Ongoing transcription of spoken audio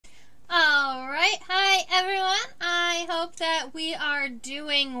everyone. I hope that we are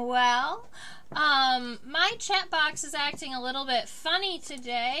doing well. My chat box is acting a little bit funny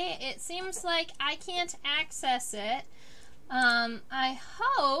today. It seems like I can't access it. I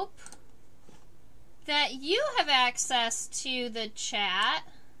hope that you have access to the chat.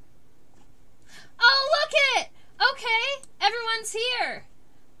 Oh, look it! Okay, everyone's here.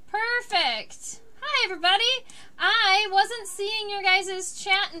 Perfect. Hi, everybody. I wasn't seeing your guys'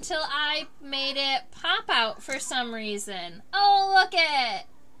 chat until I made it pop out for some reason. Oh, look it.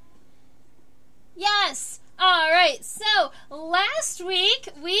 Yes. All right. So, last week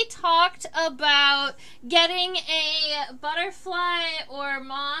we talked about getting a butterfly or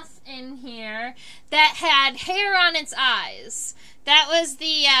moth in here that had hair on its eyes. That was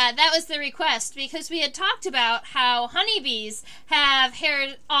the request, because we had talked about how honeybees have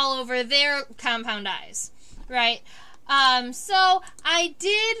hair all over their compound eyes, right? So I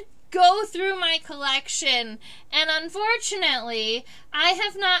did go through my collection, and unfortunately, I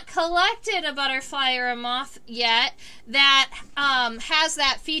have not collected a butterfly or a moth yet that has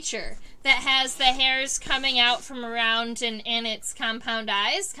that feature, that has the hairs coming out from around in its compound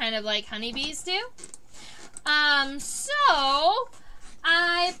eyes, kind of like honeybees do. So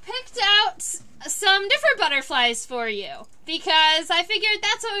I picked out some different butterflies for you because I figured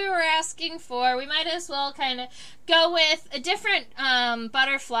that's what we were asking for. We might as well kind of go with a different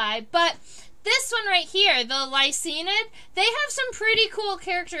butterfly. But this one right here, the lycaenid, they have some pretty cool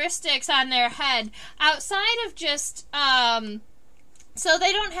characteristics on their head outside of just so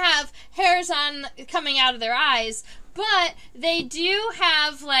they don't have hairs coming out of their eyes. But they do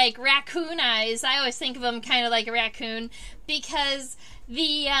have, like, raccoon eyes. I always think of them kind of like a raccoon because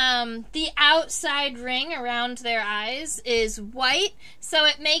the outside ring around their eyes is white, so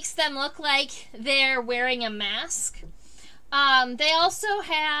it makes them look like they're wearing a mask. They also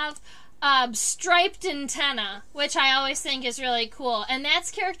have striped antenna, which I always think is really cool, and that's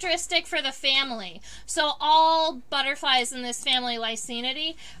characteristic for the family. So all butterflies in this family,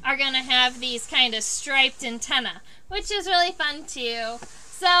 Lycaenidae, are going to have these kind of striped antenna, which is really fun too.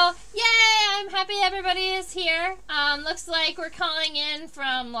 So, yay! I'm happy everybody is here. Looks like we're calling in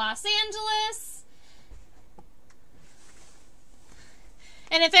from Los Angeles.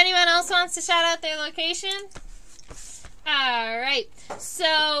 And if anyone else wants to shout out their location. Alright,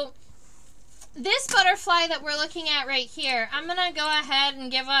 so this butterfly that we're looking at right here, I'm going to go ahead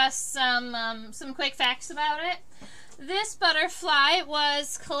and give us some quick facts about it. This butterfly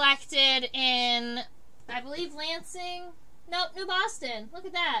was collected in, I believe, Lansing. Nope, New Boston. Look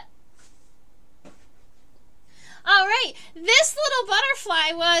at that. All right, this little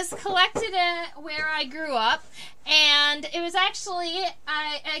butterfly was collected where I grew up, and it was actually,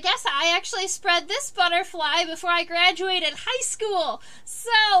 I guess I actually spread this butterfly before I graduated high school. So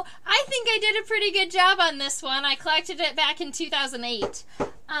I think I did a pretty good job on this one. I collected it back in 2008.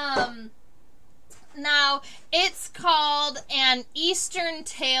 Now, it's called an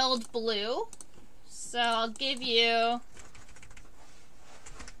eastern-tailed blue. So I'll give you...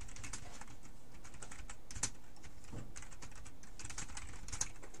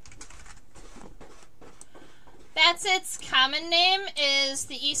 That's its common name, is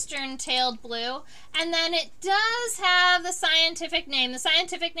the eastern-tailed blue. And then it does have the scientific name. The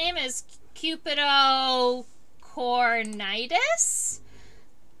scientific name is Cupido cornitis?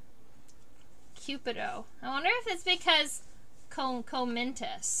 Cupido. I wonder if it's because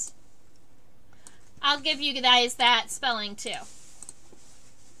comintus. I'll give you guys that spelling too.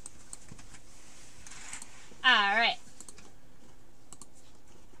 Alright.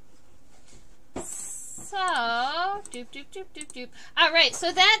 So, Alright,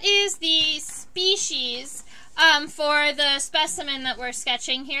 so that is the species for the specimen that we're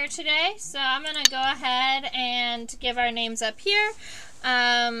sketching here today. So I'm going to go ahead and give our names up here.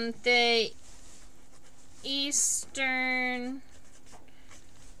 The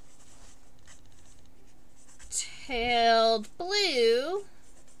eastern-tailed blue,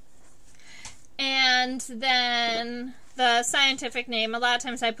 and then the scientific name, a lot of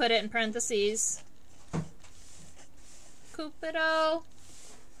times I put it in parentheses, Cupido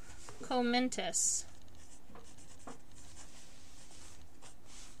comintus.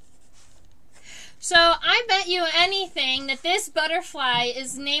 So I bet you anything that this butterfly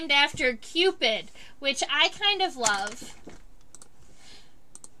is named after Cupid, which I kind of love.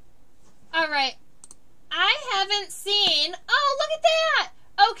 Alright, I haven't seen... Oh, look at that!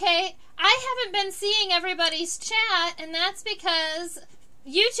 Okay, I haven't been seeing everybody's chat, and that's because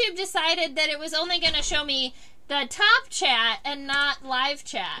YouTube decided that it was only going to show me the top chat and not live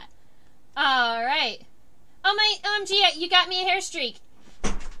chat. Alright. Oh my, OMG, you got me a hair streak.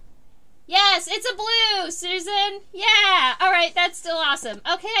 Yes, it's a blue, Susan. Yeah. All right, that's still awesome.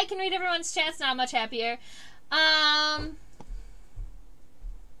 Okay, I can read everyone's chats now. I'm much happier.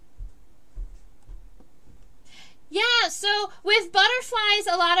 Yeah, so with butterflies,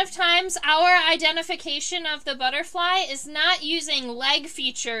 a lot of times our identification of the butterfly is not using leg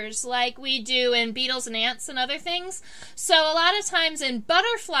features like we do in beetles and ants and other things. So a lot of times in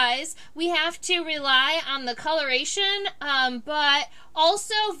butterflies, we have to rely on the coloration, but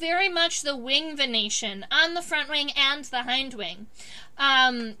also very much the wing venation on the front wing and the hind wing.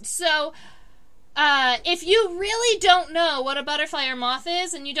 If you really don't know what a butterfly or moth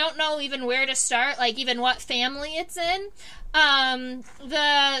is, and you don't know even where to start, like even what family it's in,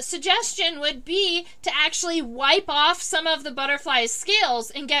 the suggestion would be to actually wipe off some of the butterfly's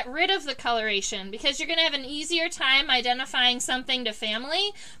scales and get rid of the coloration, because you're going to have an easier time identifying something to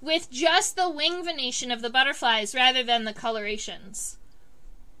family with just the wing venation of the butterflies rather than the colorations.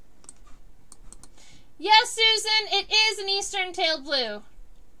 Yes, Susan, it is an eastern-tailed blue.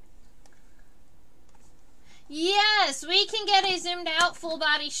 Yes, we can get a zoomed out full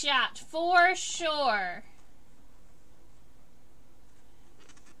body shot for sure.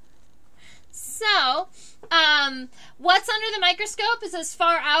 So, what's under the microscope is as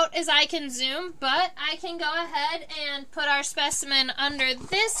far out as I can zoom, but I can go ahead and put our specimen under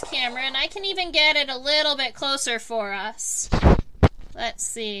this camera, and I can even get it a little bit closer for us. Let's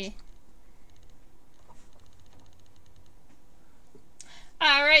see.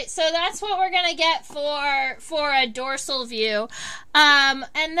 All right, so that's what we're going to get for a dorsal view. And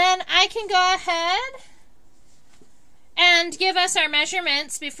then I can go ahead and give us our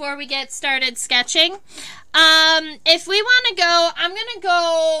measurements before we get started sketching. If we want to go, I'm going to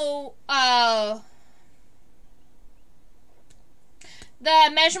go the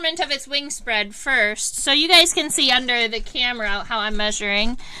measurement of its wing spread first, so you guys can see under the camera how I'm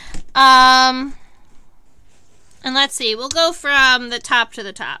measuring. And let's see, we'll go from the top to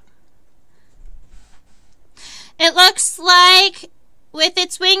the top. It looks like with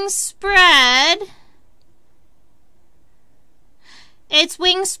its wings spread, its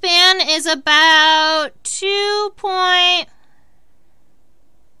wingspan is about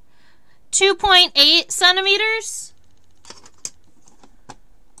 2.8 centimeters.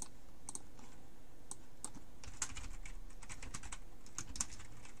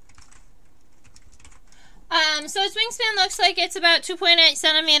 So its wingspan looks like it's about 2.8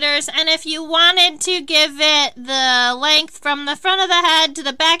 centimeters, and if you wanted to give it the length from the front of the head to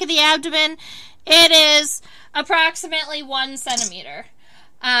the back of the abdomen, it is approximately 1 centimeter.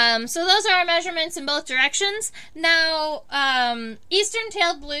 So those are our measurements in both directions. Now,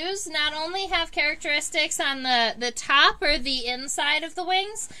 eastern-tailed blues not only have characteristics on the top or the inside of the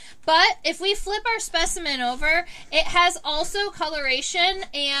wings, but if we flip our specimen over, it has also coloration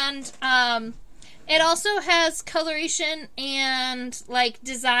and it also has coloration and like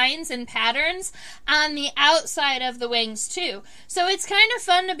designs and patterns on the outside of the wings too. So it's kind of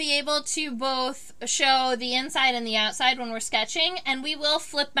fun to be able to both show the inside and the outside when we're sketching, and we will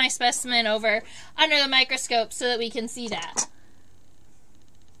flip my specimen over under the microscope so that we can see that.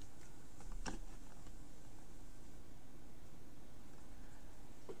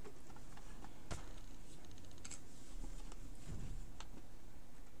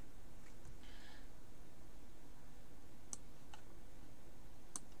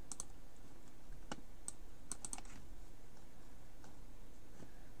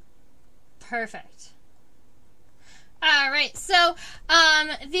 Perfect. All right, so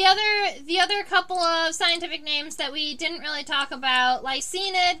the other couple of scientific names that we didn't really talk about,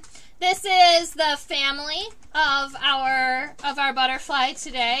 Lycaenid. This is the family of our butterfly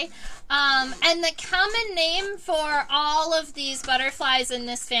today, and the common name for all of these butterflies in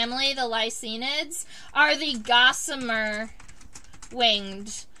this family, the Lycaenids, are the gossamer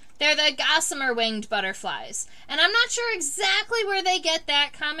winged. They're the gossamer winged butterflies. And I'm not sure exactly where they get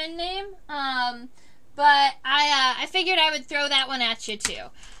that common name, but I figured I would throw that one at you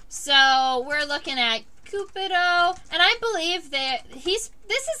too. So we're looking at Cupido, and I believe that this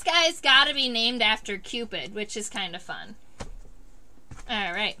guy's got to be named after Cupid, which is kind of fun.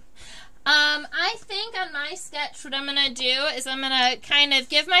 All right. I think on my sketch what I'm going to do is I'm going to kind of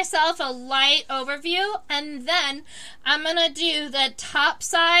give myself a light overview, and then I'm going to do the top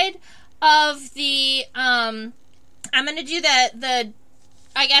side of the, I'm going to do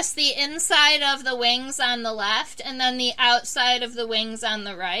I guess the inside of the wings on the left, and then the outside of the wings on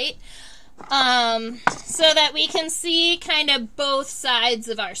the right, so that we can see kind of both sides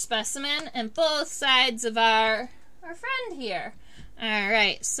of our specimen and both sides of our friend here. All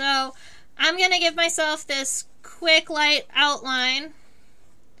right, so I'm going to give myself this quick light outline,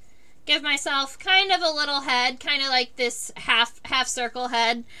 give myself kind of a little head, kind of like this half circle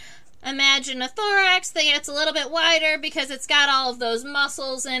head. Imagine a thorax that gets a little bit wider because it's got all of those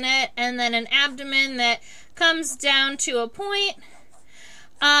muscles in it, and then an abdomen that comes down to a point.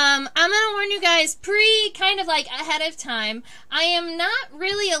 I'm going to warn you guys kind of like ahead of time. I am not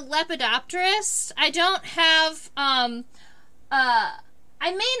really a lepidopterist. I don't have, I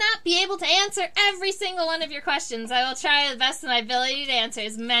may not be able to answer every single one of your questions. I will try the best of my ability to answer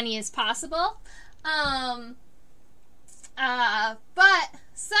as many as possible. But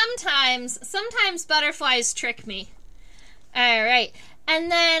sometimes butterflies trick me. Alright.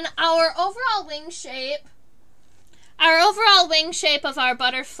 And then our overall wing shape of our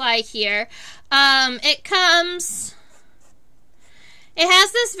butterfly here, it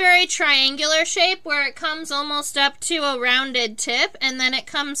has this very triangular shape where it comes almost up to a rounded tip and then it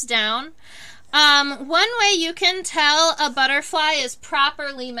comes down. One way you can tell a butterfly is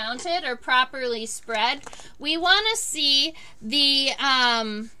properly mounted or properly spread, we want to see the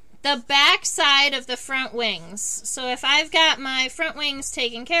back side of the front wings. So if I've got my front wings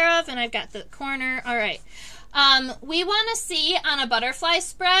taken care of and I've got the corner, all right. We want to see on a butterfly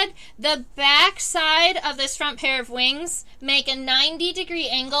spread the back side of this front pair of wings make a 90-degree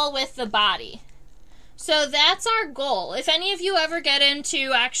angle with the body. So that's our goal. If any of you ever get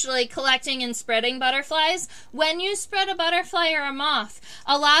into actually collecting and spreading butterflies, when you spread a butterfly or a moth,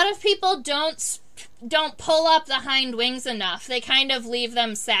 a lot of people don't pull up the hind wings enough. They kind of leave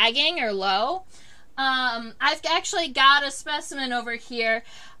them sagging or low. I've actually got a specimen over here.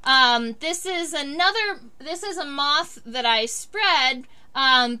 This is a moth that I spread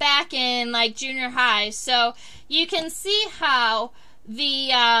back in like junior high. So you can see how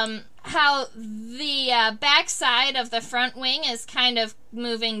the back side of the front wing is kind of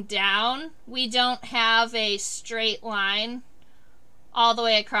moving down. We don't have a straight line all the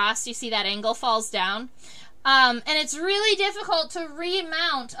way across. You see that angle falls down. And it's really difficult to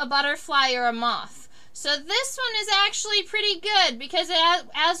remount a butterfly or a moth. So this one is actually pretty good because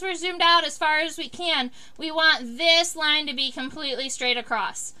as we're zoomed out as far as we can, we want this line to be completely straight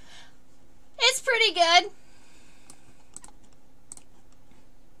across. It's pretty good.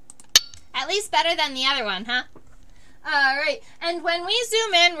 At least better than the other one, huh? Alright, and when we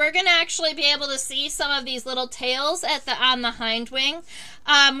zoom in, we're going to actually be able to see some of these little tails on the hind wing.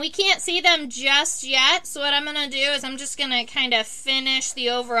 We can't see them just yet, so what I'm going to do is I'm just going to kind of finish the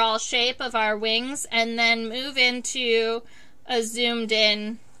overall shape of our wings and then move into a zoomed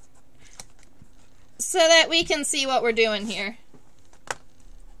in so that we can see what we're doing here.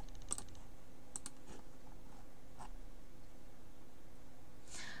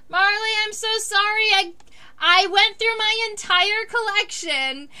 Marley, I'm so sorry. I went through my entire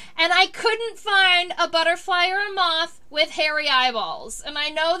collection and I couldn't find a butterfly or a moth with hairy eyeballs. And I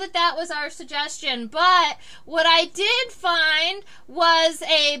know that that was our suggestion, but what I did find was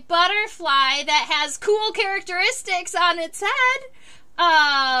a butterfly that has cool characteristics on its head.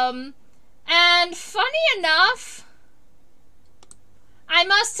 And funny enough, I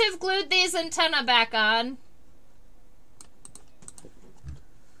must have glued these antennae back on.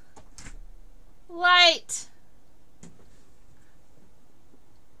 Light.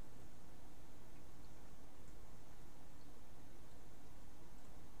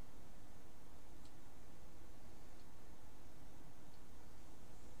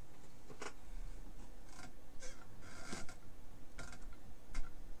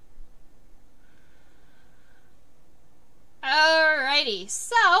 Alrighty,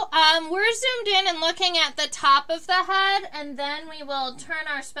 so we're zoomed in and looking at the top of the head, and then we will turn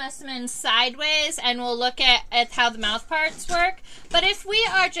our specimen sideways and we'll look at how the mouth parts work. But if we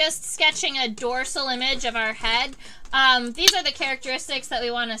are just sketching a dorsal image of our head, these are the characteristics that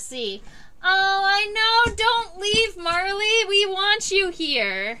we want to see. Oh, I know, don't leave, Marley. We want you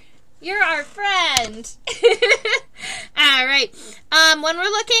here. You're our friend. Alright, when we're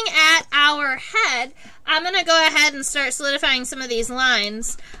looking at our head, I'm going to go ahead and start solidifying some of these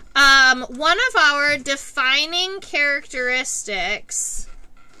lines. One of our defining characteristics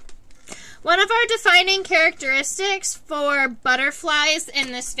for butterflies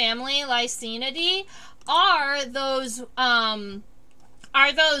in this family, Lycaenidae, are those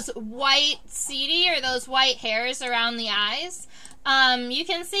white setae, or those white hairs around the eyes. You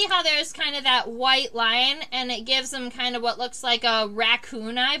can see how there's kind of that white line, and it gives them kind of what looks like a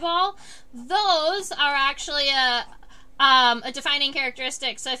raccoon eyeball. Those are actually a defining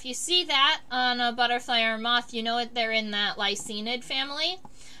characteristic. So if you see that on a butterfly or a moth, you know they're in that Lycaenid family.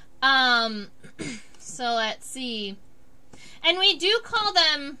 So let's see. And we call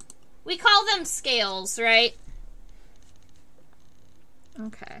them scales, right?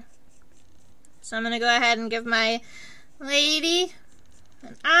 Okay. So I'm going to go ahead and give my lady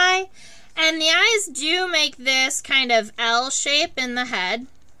an eye. And the eyes do make this kind of L shape in the head.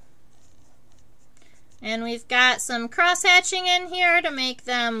 And we've got some cross-hatching in here to make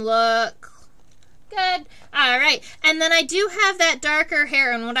them look good. All right. And then I do have that darker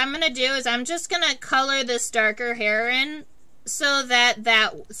hair. And what I'm going to do is I'm just going to color this darker hair in so that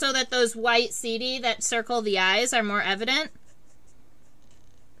those white seedy that circle the eyes are more evident.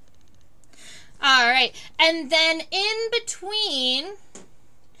 All right. And then in between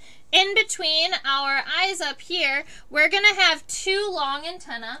our eyes up here, we're going to have two long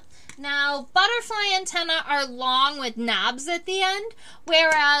antennae. Now, butterfly antennae are long with knobs at the end,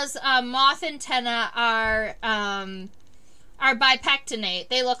 whereas moth antennae are bipectinate.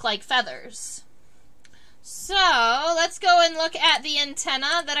 They look like feathers. So, let's go and look at the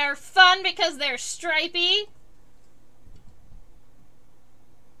antennae that are fun because they're stripy.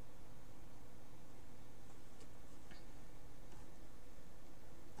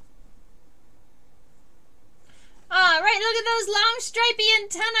 All right, look at those long stripy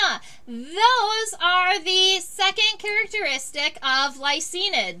antennae. Those are the second characteristic of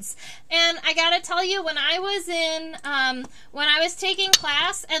lycaenids. And I gotta tell you, when I was taking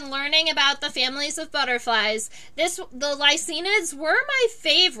class and learning about the families of butterflies, the lycaenids were my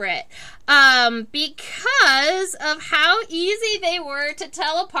favorite because of how easy they were to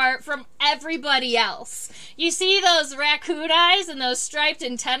tell apart from everybody else. You see those raccoon eyes and those striped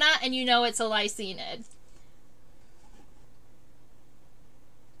antennae, and you know it's a lycaenid.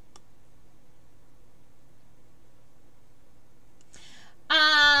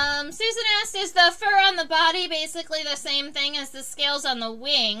 Susan asked, is the fur on the body basically the same thing as the scales on the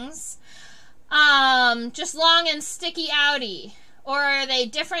wings? Just long and sticky outy? Or are they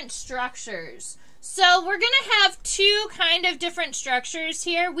different structures? So we're going to have two kind of different structures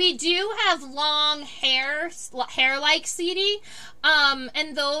here. We do have long hair-like seedy,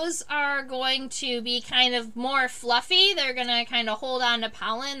 and those are going to be kind of more fluffy. They're going to kind of hold on to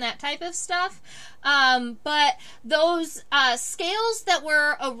pollen, that type of stuff. But those scales that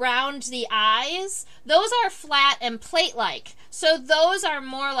were around the eyes, those are flat and plate-like. So those are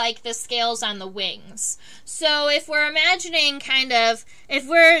more like the scales on the wings. So if we're imagining if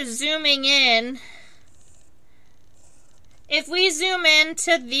we're zooming in, if we zoom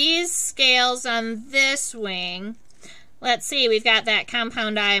into these scales on this wing, let's see, we've got that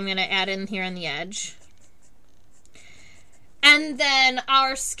compound eye I'm going to add in here on the edge. And then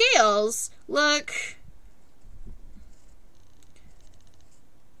our scales look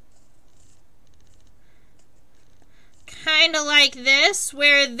kind of like this,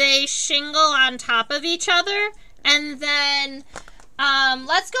 where they shingle on top of each other. And then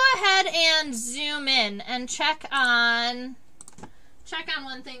let's go ahead and zoom in and check on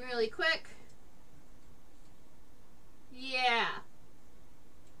one thing really quick. Yeah,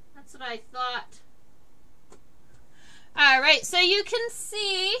 that's what I thought. All right, so you can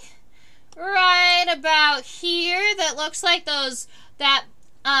see right about here that looks like those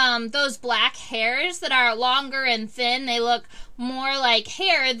black hairs that are longer and thin. They look more like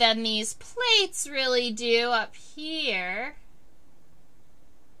hair than these plates really do up here.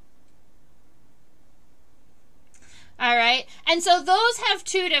 All right, and so those have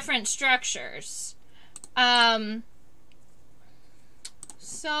two different structures.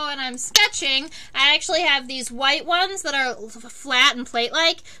 So when I'm sketching, I actually have these white ones that are flat and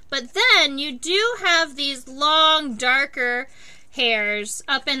plate-like, but then you do have these long, darker hairs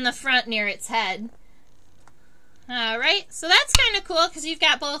up in the front near its head. All right, so that's kind of cool because you've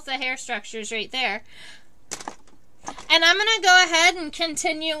got both the hair structures right there. And I'm going to go ahead and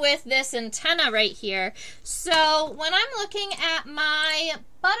continue with this antenna right here. So when I'm looking at my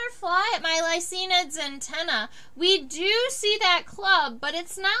butterfly, at my lycaenid's antenna, we do see that club, but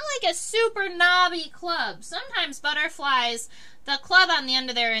it's not like a super knobby club. Sometimes butterflies, the club on the end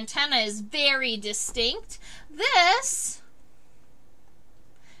of their antenna is very distinct. This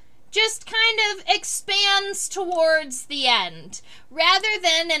just kind of expands towards the end. Rather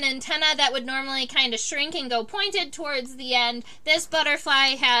than an antenna that would normally kind of shrink and go pointed towards the end, this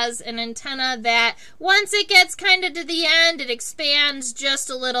butterfly has an antenna that once it gets kind of to the end, it expands just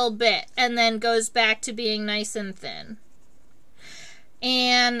a little bit and then goes back to being nice and thin.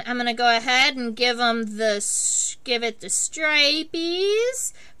 And I'm going to go ahead and give it the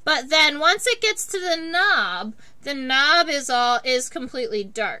stripies. But then once it gets to the knob is completely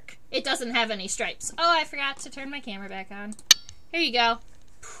dark. It doesn't have any stripes. Oh, I forgot to turn my camera back on. Here you go.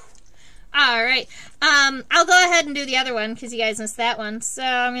 All right. I'll go ahead and do the other one because you guys missed that one. So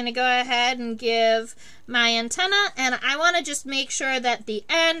I'm going to go ahead and give my antenna, and I want to just make sure that the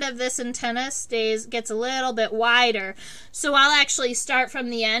end of this antenna gets a little bit wider. So I'll actually start from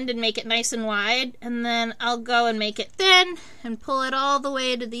the end and make it nice and wide, and then I'll go and make it thin and pull it all the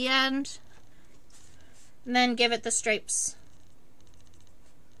way to the end, and then give it the stripes.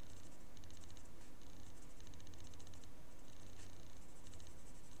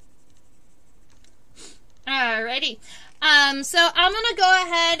 Alrighty. So I'm going to go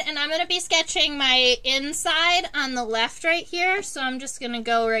ahead and I'm going to be sketching my inside on the left right here. So I'm just going to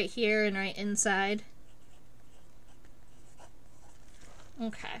go right here and right inside.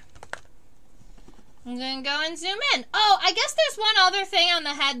 Okay. I'm going to go and zoom in. Oh, I guess there's one other thing on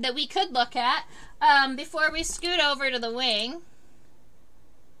the head that we could look at before we scoot over to the wing.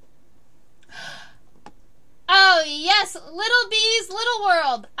 Oh, yes, Little Bees, Little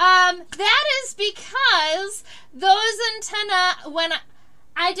World. That is because those antennae, when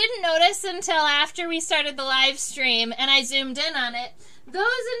I didn't notice until after we started the live stream and I zoomed in on it, those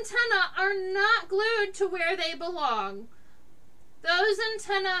antennae are not glued to where they belong. Those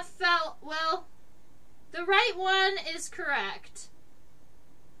antennae fell, well, the right one is correct.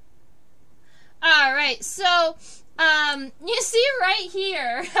 All right, so you see right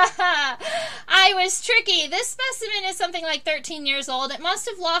here, I was tricky. This specimen is something like 13 years old. It must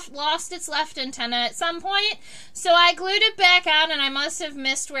have lost its left antenna at some point, so I glued it back on and I must have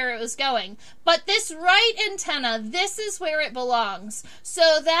missed where it was going. But this right antenna, this is where it belongs.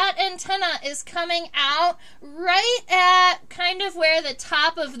 So that antenna is coming out right at kind of where the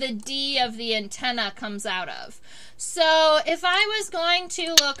top of the D of the antenna comes out of. So if I was going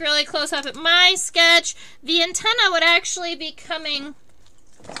to look really close up at my sketch, the antenna would actually be coming,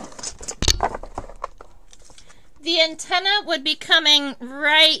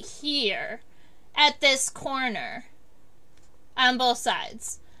 right here at this corner on both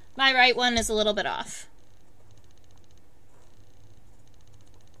sides. My right one is a little bit off.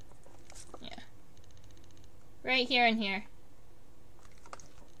 Yeah. Right here and here.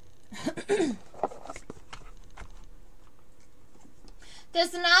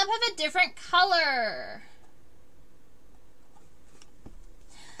 Does the knob have a different color?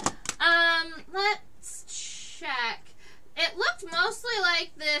 Let's check. It looked mostly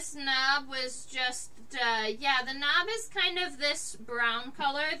like this knob was just, yeah, the knob is kind of this brown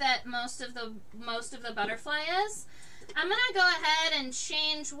color that most of the butterfly is. I'm going to go ahead and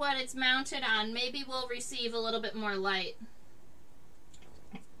change what it's mounted on. Maybe we'll receive a little bit more light.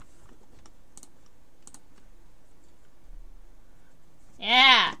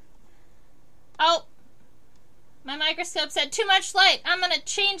 Yeah. Oh, my microscope said too much light. I'm going to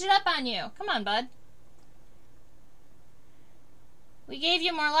change it up on you. Come on, bud. We gave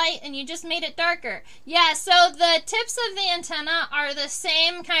you more light and you just made it darker. Yeah, so the tips of the antenna are the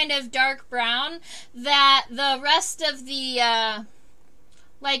same kind of dark brown that the rest of the,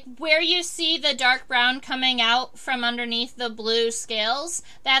 like where you see the dark brown coming out from underneath the blue scales,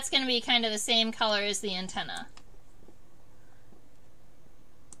 that's going to be kind of the same color as the antenna.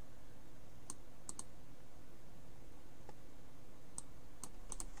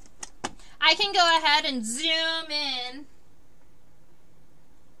 I can go ahead and zoom in.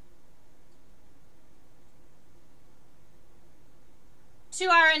 To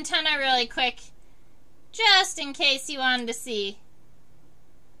our antenna really quick, just in case you wanted to see.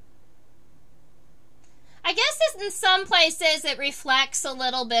 I guess in some places it reflects a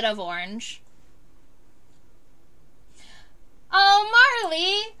little bit of orange. Oh,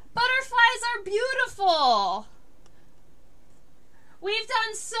 Marley, butterflies are beautiful. We've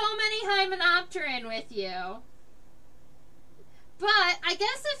done so many Hymenopteran with you. But I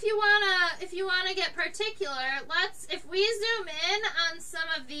guess if you wanna get particular, if we zoom in on some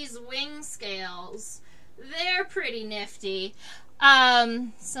of these wing scales, they're pretty nifty.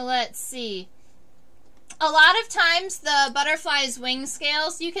 So let's see. A lot of times the butterfly's wing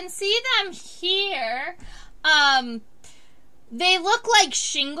scales, you can see them here. They look like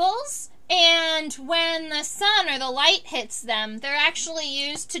shingles. And when the sun or the light hits them, they're actually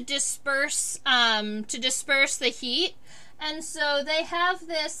used to disperse the heat. And so they have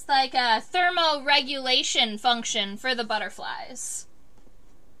this like a thermoregulation function for the butterflies.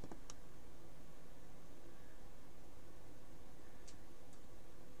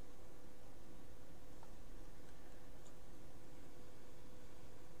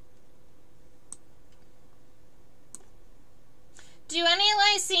 Do any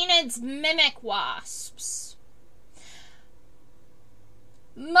lycaenids mimic wasps?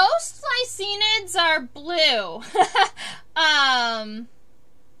 Most lycaenids are blue.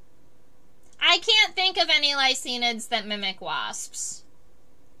 I can't think of any lycaenids that mimic wasps.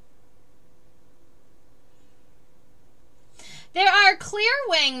 There are clear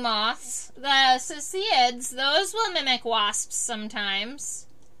wing moths, the ceciids. Those will mimic wasps sometimes.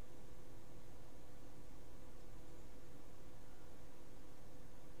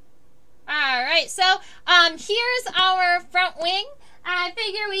 Alright, so here's our front wing. I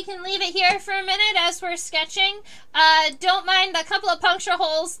figure we can leave it here for a minute as we're sketching. Don't mind a couple of puncture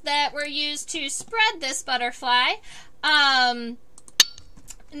holes that were used to spread this butterfly.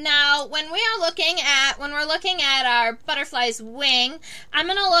 Now, when we're looking at our butterfly's wing, I'm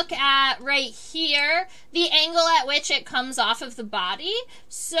going to look at right here the angle at which it comes off of the body.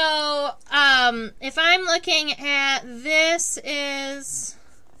 So, if I'm looking at this is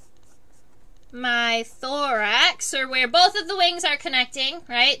my thorax, or where both of the wings are connecting,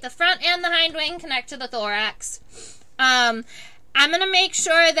 right? The front and the hind wing connect to the thorax. I'm going to make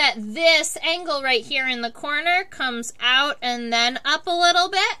sure that this angle right here in the corner comes out and then up a little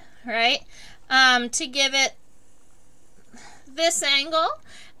bit, right? To give it this angle.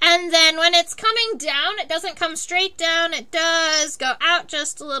 And then when it's coming down, it doesn't come straight down. It does go out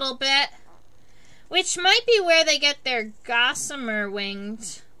just a little bit, which might be where they get their gossamer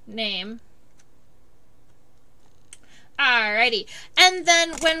winged name. Alrighty, and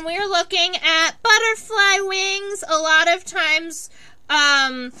then when we're looking at butterfly wings, a lot of times,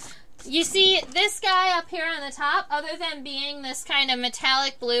 you see this guy up here on the top, other than being this kind of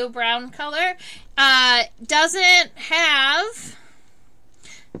metallic blue-brown color, doesn't have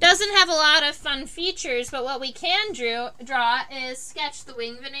a lot of fun features, but what we can draw is sketch the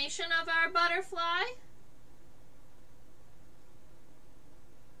wing venation of our butterfly.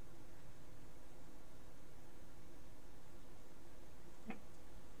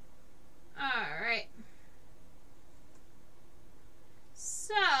 Alright.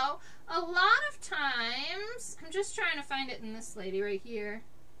 So, a lot of times, I'm just trying to find it in this lady right here.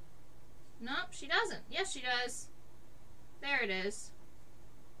 Nope, she doesn't. Yes, she does. There it is.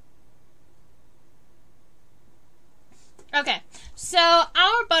 Okay, so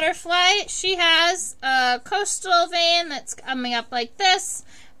our butterfly, she has a coastal vein that's coming up like this,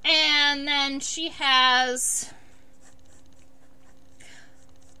 and then she has...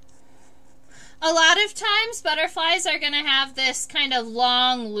 A lot of times, butterflies are going to have this kind of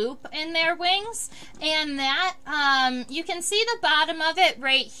long loop in their wings, and that, you can see the bottom of it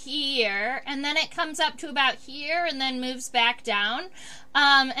right here, and then it comes up to about here, and then moves back down.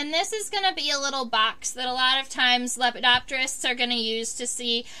 And this is going to be a little box that a lot of times lepidopterists are going to use to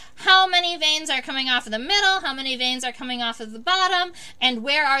see how many veins are coming off of the middle, how many veins are coming off of the bottom, and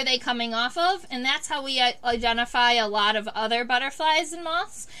where are they coming off of, and that's how we identify a lot of other butterflies and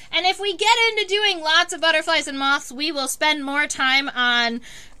moths. And if we get into doing lots of butterflies and moths, we will spend more time on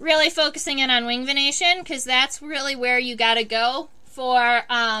really focusing in on wing venation, because that's really where you got to go for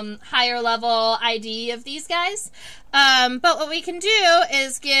higher level ID of these guys. But what we can do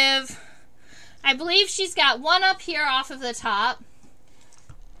is give, I believe she's got one up here off of the top,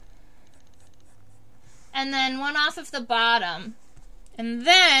 and then one off of the bottom, and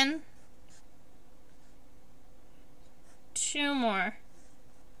then two more.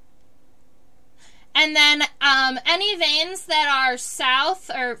 And then any veins that are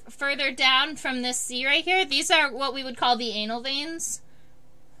south or further down from this C right here, these are what we would call the anal veins.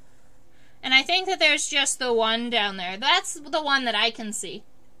 And I think that there's just the one down there. That's the one that I can see.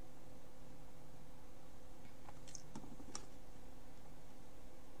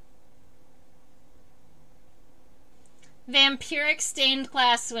 Vampiric stained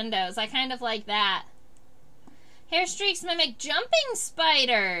glass windows. I kind of like that. Hair streaks mimic jumping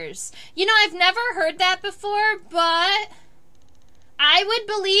spiders. You know, I've never heard that before, but I would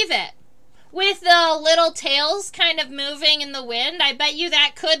believe it. With the little tails kind of moving in the wind, I bet you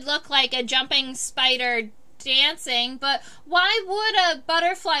that could look like a jumping spider dancing, but why would a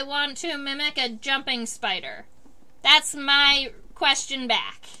butterfly want to mimic a jumping spider? That's my question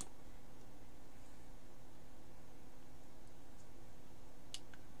back.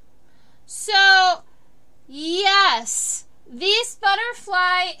 So, yes, this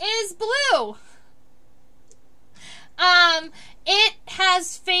butterfly is blue. It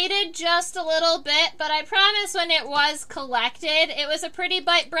has faded just a little bit, but I promise when it was collected, it was a pretty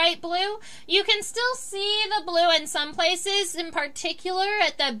bright blue. You can still see the blue in some places, in particular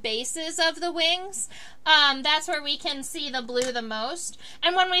at the bases of the wings. That's where we can see the blue the most.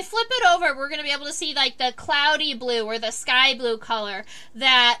 And when we flip it over, we're going to be able to see like the cloudy blue or the sky blue color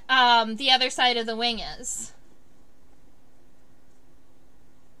that the other side of the wing is.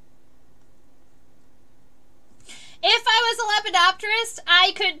 If I was a lepidopterist,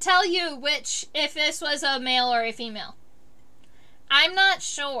 I could tell you if this was a male or a female. I'm not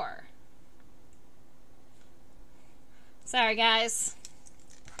sure. Sorry, guys.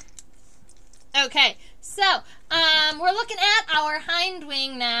 Okay, so, we're looking at our hind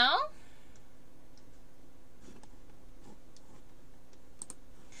wing now.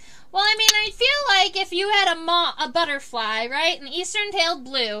 Well, I mean, I feel like if you had a butterfly, right, an eastern-tailed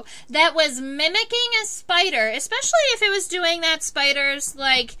blue, that was mimicking a spider, especially if it was doing that spider's,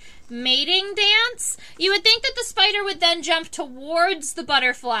 like, mating dance, you would think that the spider would then jump towards the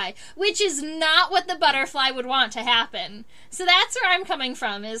butterfly, which is not what the butterfly would want to happen. So that's where I'm coming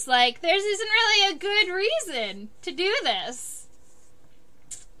from, is like, there isn't really a good reason to do this.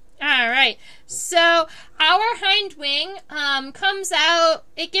 Alright, so our hind wing comes out,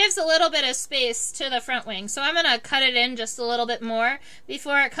 it gives a little bit of space to the front wing, so I'm going to cut it in just a little bit more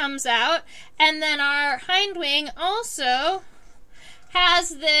before it comes out, and then our hind wing also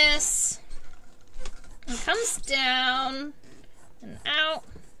has this, it comes down and out,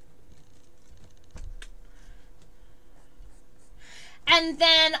 and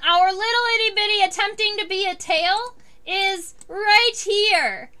then our little itty bitty attempting to be a tail is right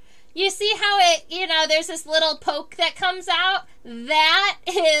here. You see how it, there's this little poke that comes out? That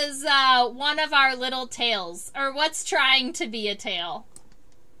is one of our little tails, or what's trying to be a tail.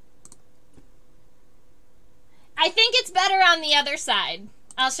 I think it's better on the other side.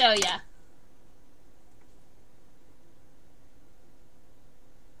 I'll show you.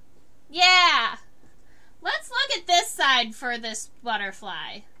 Yeah. Let's look at this side for this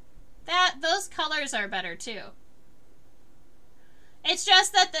butterfly. Those colors are better too. It's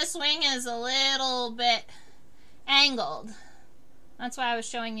just that this wing is a little bit angled. That's why I was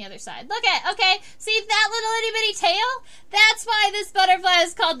showing the other side. Look at, okay, see that little itty bitty tail? That's why this butterfly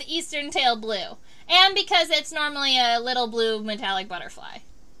is called the eastern tail blue. And because it's normally a little blue metallic butterfly.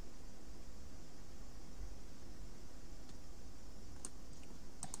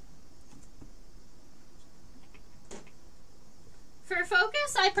 For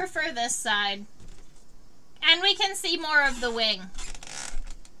focus, I prefer this side. And we can see more of the wing.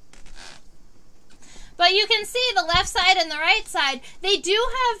 But you can see the left side and the right side, they do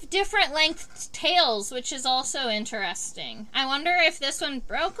have different length tails, which is also interesting. I wonder if this one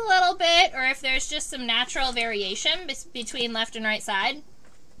broke a little bit, or if there's just some natural variation between left and right side.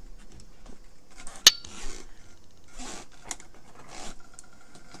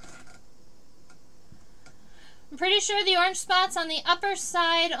 I'm pretty sure the orange spots on the upper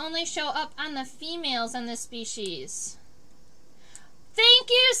side only show up on the females in this species. Thank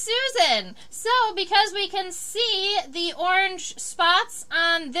you, Susan! So, because we can see the orange spots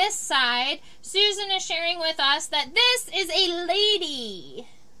on this side, Susan is sharing with us that this is a lady.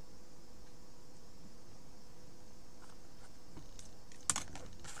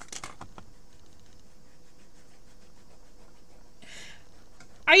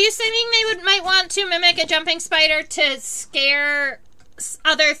 Are you assuming they might want to mimic a jumping spider to scare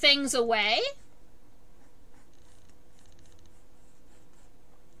other things away?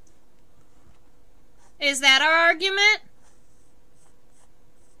 Is that our argument?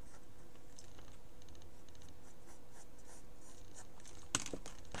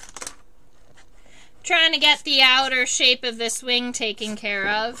 Trying to get the outer shape of this wing taken care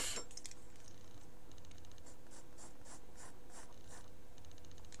of.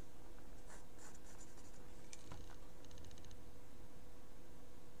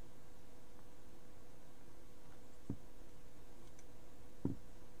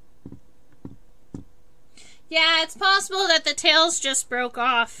 Yeah, it's possible that the tails just broke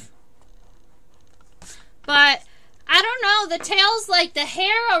off. But, I don't know, the tails, like, the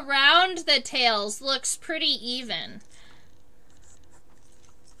hair around the tails looks pretty even.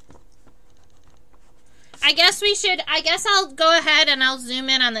 I guess I'll go ahead and I'll zoom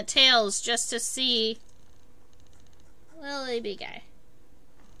in on the tails just to see. Little itty guy.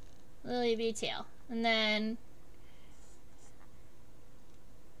 Little itty tail. And then,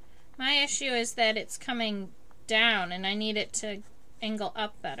 my issue is that it's coming down and I need it to angle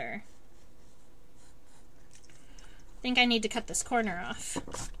up better. I think I need to cut this corner off.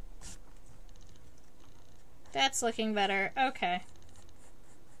 That's looking better. Okay.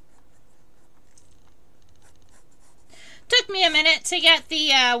 Took me a minute to get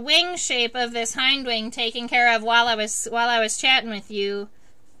the wing shape of this hind wing taken care of while I was chatting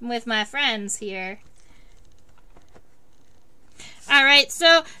with my friends here. Alright,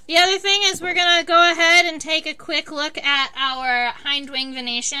 so the other thing is we're going to go ahead and take a quick look at our hind wing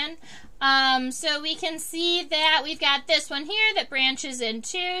venation. So we can see that we've got this one here that branches in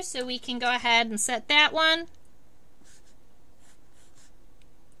two, so we can go ahead and set that one.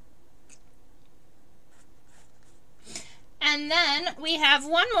 And then we have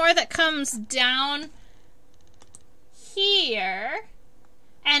one more that comes down here,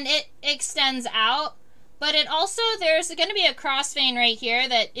 and it extends out. But it also, there's going to be a cross vein right here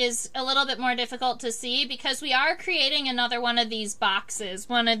that is a little bit more difficult to see because we are creating another one of these boxes,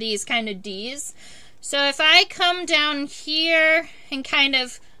 one of these kind of Ds. So if I come down here and kind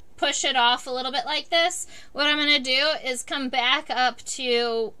of push it off a little bit like this, what I'm going to do is come back up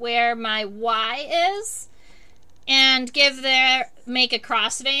to where my Y is and make a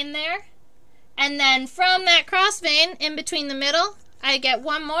cross vein there. And then from that cross vein in between the middle, I get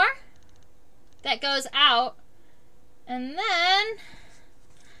one more that goes out, and then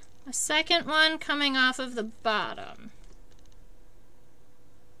a second one coming off of the bottom.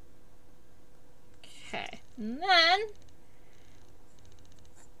 Okay, and then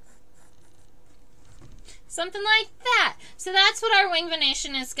something like that. So that's what our wing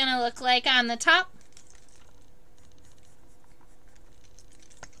venation is going to look like on the top.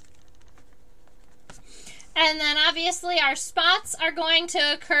 And then obviously our spots are going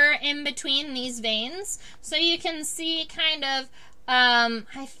to occur in between these veins. So you can see kind of,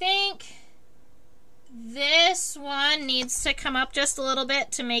 I think this one needs to come up just a little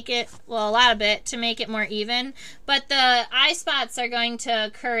bit to make it, well, a lot of it to make it more even. But the eye spots are going to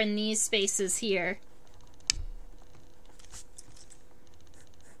occur in these spaces here.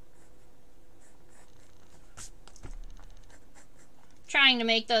 Trying to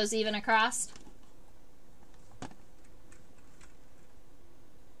make those even across.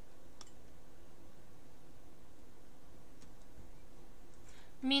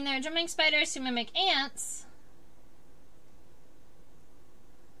 I mean, there are jumping spiders who mimic ants.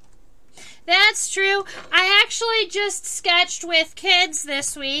 That's true. I actually just sketched with kids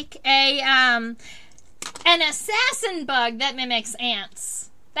this week an assassin bug that mimics ants.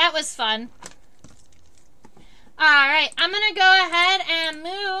 That was fun. Alright, I'm going to go ahead and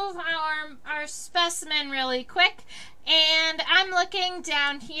move our specimen really quick. And I'm looking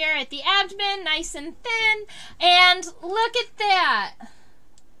down here at the abdomen, nice and thin. And look at that.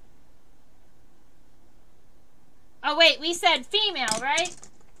 Oh, wait, we said female, right?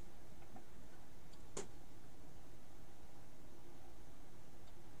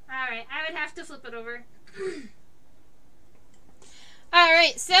 Alright, I would have to flip it over.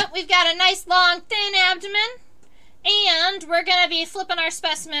 Alright, so we've got a nice, long, thin abdomen. And we're going to be flipping our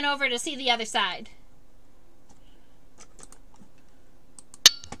specimen over to see the other side.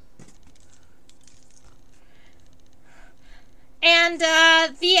 And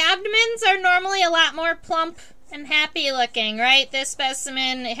the abdomens are normally a lot more plump and happy looking, right? This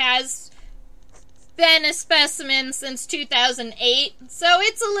specimen has been a specimen since 2008, so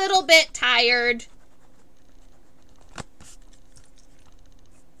it's a little bit tired.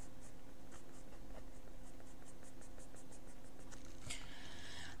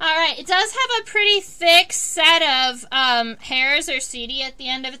 Alright, it does have a pretty thick set of hairs or setae at the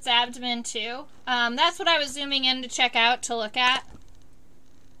end of its abdomen too. That's what I was zooming in to check out to look at.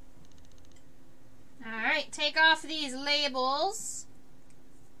 Alright, take off these labels.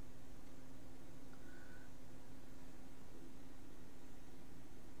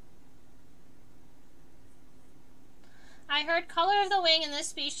 I heard color of the wing in this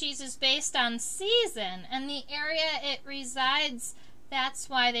species is based on season and the area it resides. That's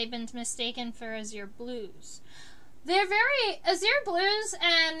why they've been mistaken for azure blues. Azure blues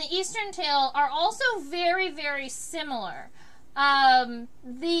and the eastern tail are also very, very similar. The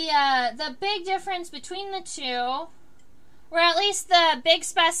big difference between the two, or at least the big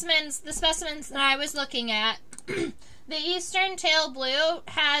specimens, the specimens that I was looking at, the eastern tail blue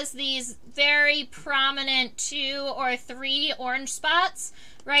has these very prominent 2 or 3 orange spots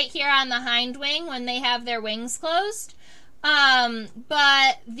right here on the hind wing when they have their wings closed.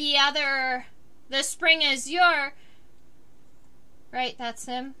 But the spring azure, right, that's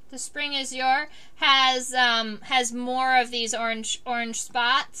him. The spring azure has more of these orange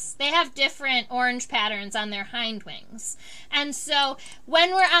spots. They have different orange patterns on their hind wings. And so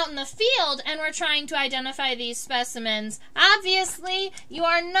when we're out in the field and we're trying to identify these specimens, obviously you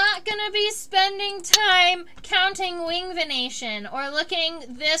are not going to be spending time counting wing venation or looking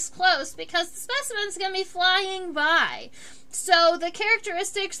this close because the specimen's going to be flying by. So the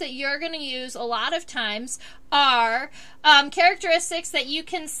characteristics that you're going to use a lot of times are characteristics that you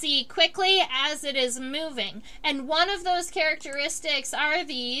can see quickly as it is moving. And one of those characteristics are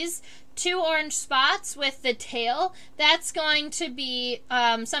these 2 orange spots with the tail, that's going to be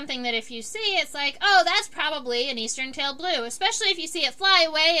something that if you see, it's like, oh, that's probably an eastern-tailed blue, especially if you see it fly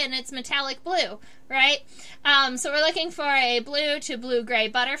away and it's metallic blue, right? So we're looking for a blue to blue-gray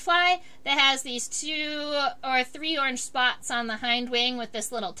butterfly that has these 2 or 3 orange spots on the hind wing with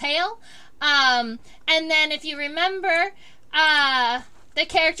this little tail. And then if you remember, the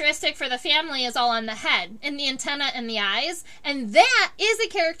characteristic for the family is all on the head, and the antenna and the eyes, and that is a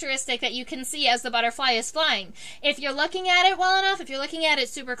characteristic that you can see as the butterfly is flying. If you're looking at it well enough, if you're looking at it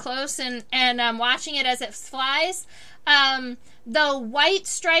super close and watching it as it flies, the white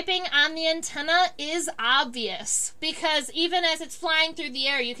striping on the antenna is obvious, because even as it's flying through the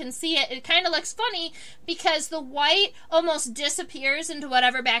air, you can see it. It kind of looks funny because the white almost disappears into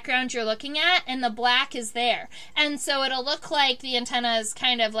whatever background you're looking at, and the black is there. And so it'll look like the antenna is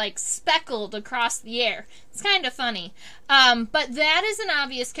kind of like speckled across the air. It's kind of funny. But that is an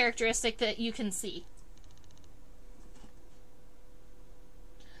obvious characteristic that you can see.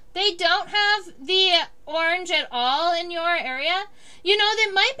 They don't have the orange at all in your area. You know,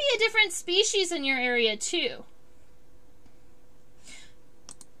 there might be a different species in your area too.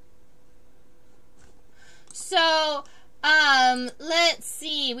 So, let's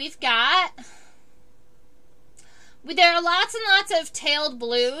see. There are lots and lots of tailed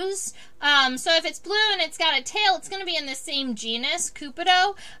blues. So if it's blue and it's got a tail, it's going to be in the same genus,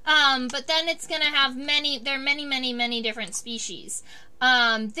 Cupido. But then it's going to have there are many different species.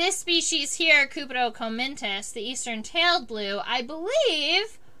 This species here, Cupido comentis, the eastern-tailed blue, I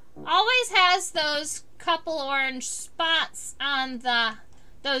believe, always has those couple orange spots on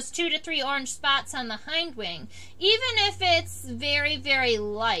those 2 to 3 orange spots on the hind wing, even if it's very, very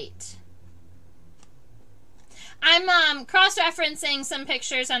light. I'm cross-referencing some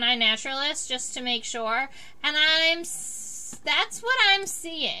pictures on iNaturalist just to make sure, and that's what I'm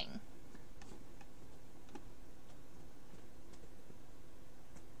seeing.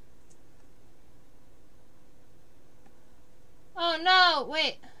 Oh no,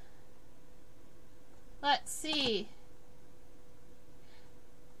 wait. Let's see.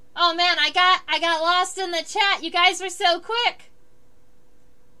 Oh man, I got lost in the chat. You guys were so quick.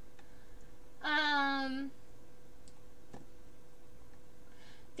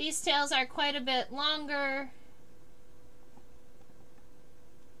 These tails are quite a bit longer.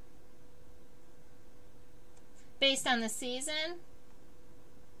 Based on the season.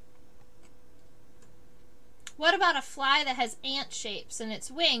 What about a fly that has ant shapes in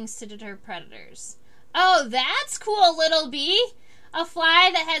its wings to deter predators? Oh, that's cool, Little Bee. A fly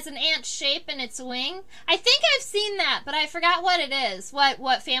that has an ant shape in its wing. I think I've seen that, but I forgot what it is.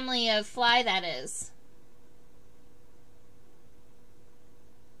 What family of fly that is.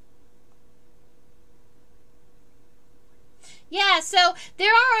 Yeah, so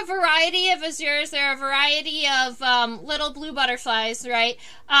there are a variety of azures. There are a variety of little blue butterflies, right?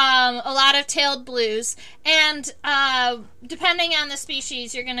 A lot of tailed blues. And depending on the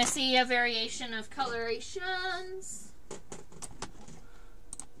species, you're going to see a variation of colorations.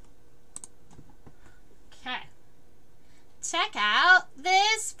 Okay. Check out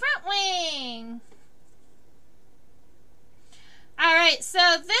this front wing. Alright,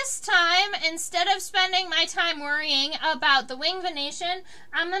 so this time, instead of spending my time worrying about the wing venation,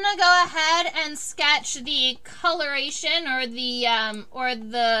 I'm going to go ahead and sketch the coloration or the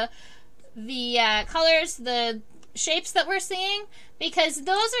colors, the shapes that we're seeing, because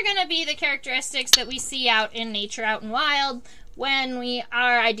those are going to be the characteristics that we see out in nature, out in wild, when we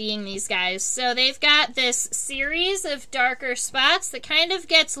are IDing these guys. So they've got this series of darker spots that kind of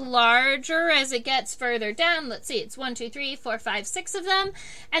gets larger as it gets further down. Let's see, it's 1, 2, 3, 4, 5, 6 of them.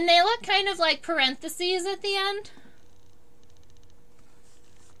 And they look kind of like parentheses at the end.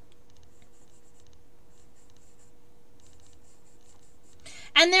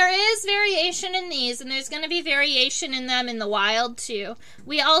 And there is variation in these, and there's going to be variation in them in the wild too.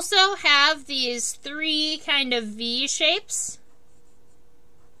 We also have these 3 kind of V shapes.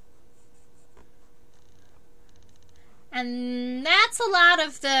 And that's a lot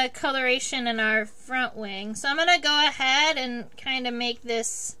of the coloration in our front wing. So I'm going to go ahead and kind of make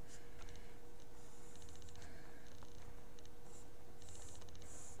this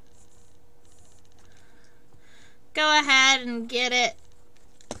go ahead and get it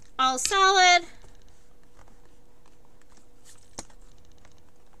all solid.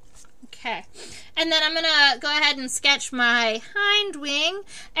 Okay, and then I'm going to go ahead and sketch my hind wing,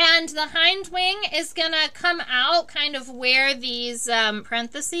 and the hind wing is going to come out kind of where these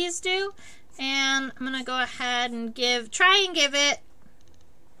parentheses do, and I'm going to go ahead and try and give it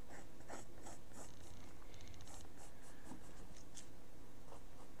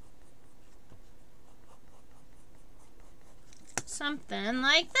something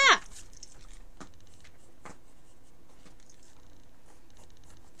like that.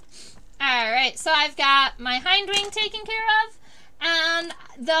 Alright, so I've got my hind wing taken care of, and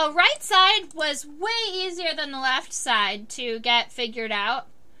the right side was way easier than the left side to get figured out.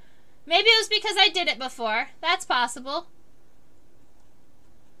 Maybe it was because I did it before. That's possible.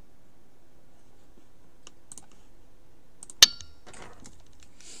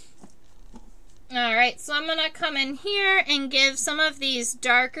 Alright, so I'm going to come in here and give some of these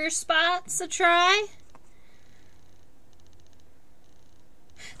darker spots a try.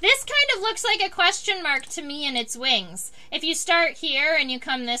 This kind of looks like a question mark to me in its wings. If you start here and you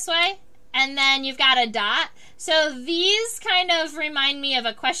come this way, and then you've got a dot. So these kind of remind me of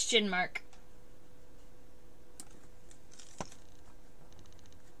a question mark.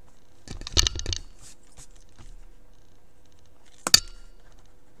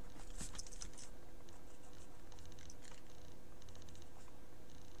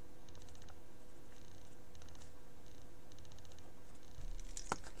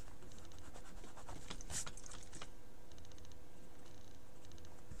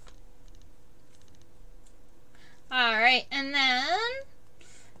 Alright, and then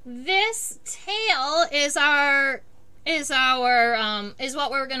this tail is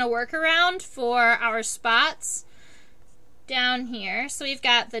what we're gonna work around for our spots down here. So we've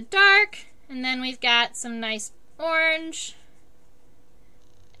got the dark, and then we've got some nice orange.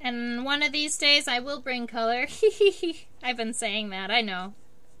 And one of these days I will bring color. I've been saying that, I know.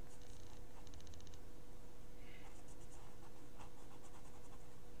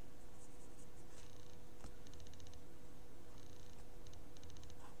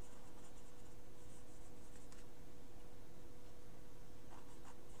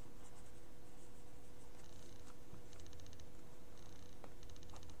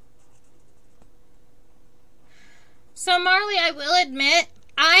 So Marley, I will admit,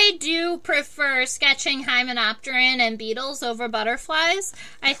 I do prefer sketching Hymenopteran and beetles over butterflies.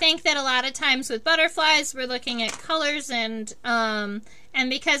 I think that a lot of times with butterflies, we're looking at colors and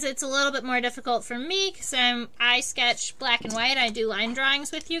because it's a little bit more difficult for me, because I sketch black and white, I do line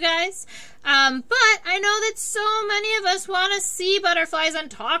drawings with you guys. But I know that so many of us want to see butterflies and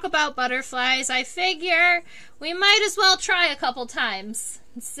talk about butterflies. I figure we might as well try a couple times.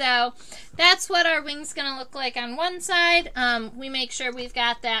 So that's what our wing's going to look like on one side. We make sure we've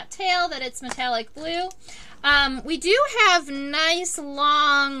got that tail, that it's metallic blue. We do have nice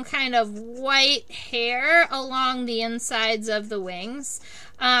long kind of white hair along the insides of the wings.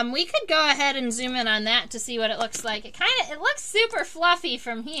 We could go ahead and zoom in on that to see what it looks like. It looks super fluffy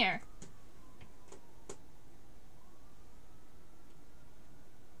from here.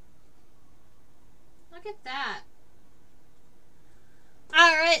 Look at that.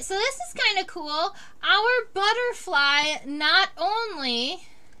 Alright, so this is kind of cool. Our butterfly not only...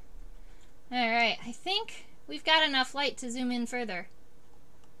 Alright, I think we've got enough light to zoom in further.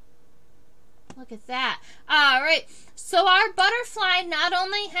 Look at that. Alright, so our butterfly not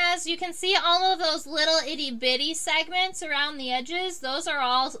only has, you can see all of those little itty bitty segments around the edges, those are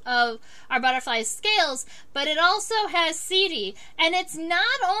all of our butterfly's scales, but it also has setae, and it's not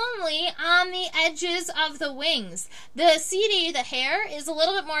only on the edges of the wings. The setae, the hair, is a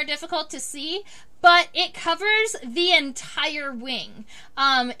little bit more difficult to see, but it covers the entire wing.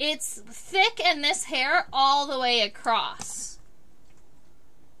 It's thick in this hair all the way across,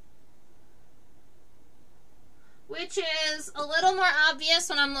 which is a little more obvious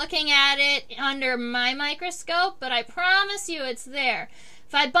when I'm looking at it under my microscope, but I promise you it's there.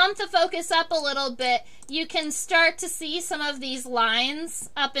 If I bump the focus up a little bit, you can start to see some of these lines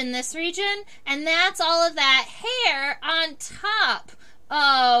up in this region, and that's all of that hair on top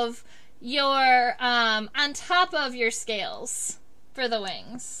of your scales for the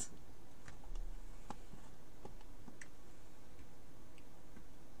wings.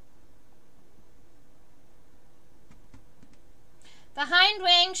 The hind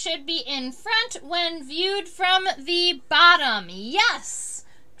wing should be in front when viewed from the bottom. Yes,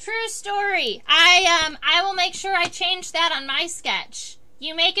 true story. I will make sure I change that on my sketch.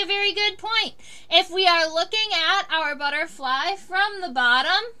 You make a very good point. If we are looking at our butterfly from the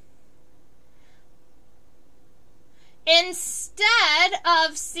bottom, instead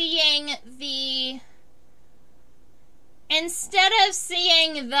of seeing the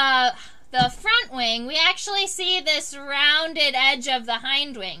front wing, we actually see this rounded edge of the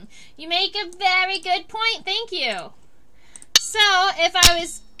hind wing. You make a very good point. Thank you. So if I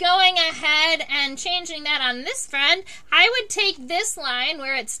was going ahead and changing that on this friend, I would take this line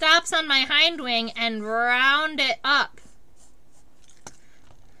where it stops on my hind wing and round it up.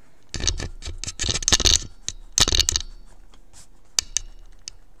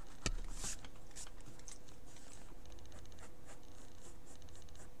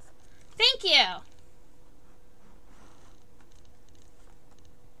 Thank you.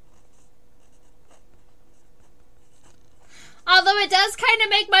 Although it does kind of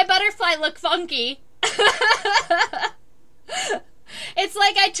make my butterfly look funky. It's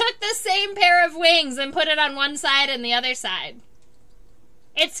like I took the same pair of wings and put it on one side and the other side.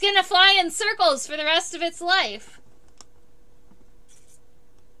 It's gonna fly in circles for the rest of its life.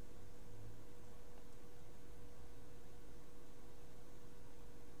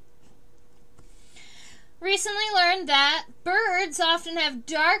 Recently learned that birds often have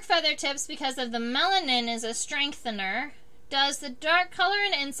dark feather tips because of the melanin is a strengthener. Does the dark color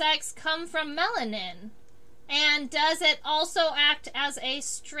in insects come from melanin? And does it also act as a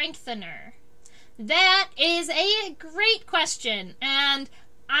strengthener? That is a great question, and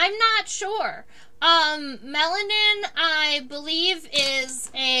I'm not sure. Melanin, I believe,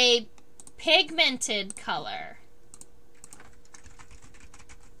 is a pigmented color.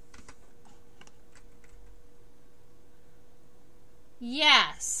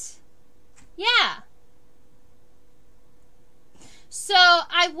 Yes. Yeah. So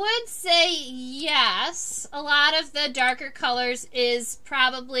I would say yes. A lot of the darker colors is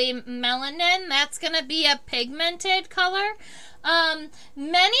probably melanin. That's going to be a pigmented color.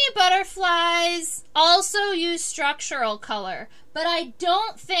 Many butterflies also use structural color, but I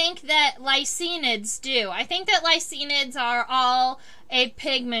don't think that lycaenids do. I think that lycaenids are all a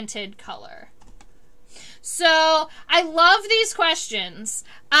pigmented color. So I love these questions,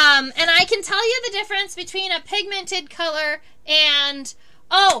 and I can tell you the difference between a pigmented color and,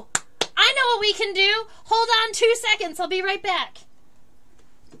 oh, I know what we can do. Hold on 2 seconds. I'll be right back.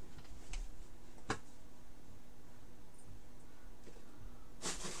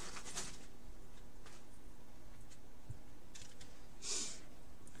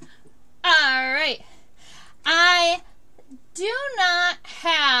 All right. I do not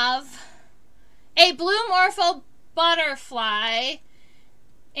have a blue morpho butterfly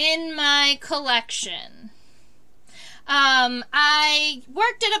in my collection. I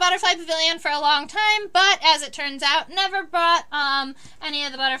worked at a butterfly pavilion for a long time, but as it turns out, never brought any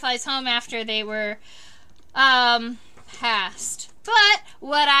of the butterflies home after they were passed. But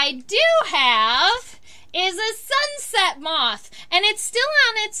what I do have is a sunset moth, and it's still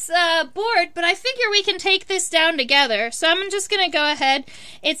on its board, but I figure we can take this down together. So I'm just going to go ahead.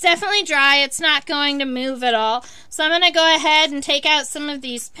 It's definitely dry. It's not going to move at all. So I'm going to go ahead and take out some of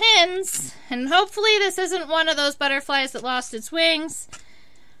these pins, and hopefully this isn't one of those butterflies that lost its wings.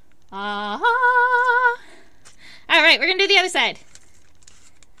 All right, we're going to do the other side.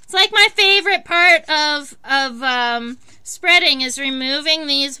 It's like my favorite part of spreading is removing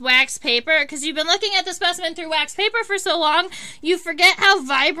these wax paper, because you've been looking at the specimen through wax paper for so long, you forget how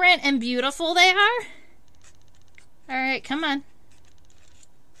vibrant and beautiful they are. All right, come on.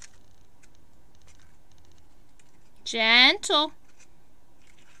 Gentle.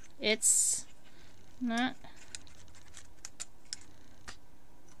 It's not.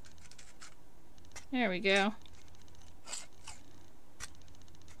 There we go.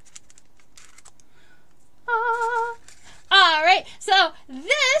 All right, so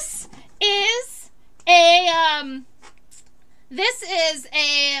this is a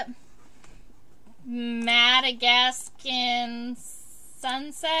Madagascan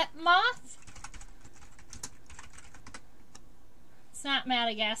sunset moth. It's not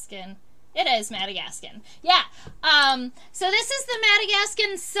Madagascan. It is Madagascan. Yeah. So this is the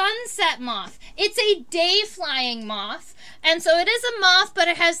Madagascan sunset moth. It's a day-flying moth. And so it is a moth, but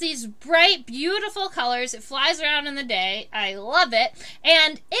it has these bright, beautiful colors. It flies around in the day. I love it.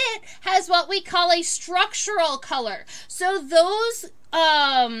 And it has what we call a structural color. So those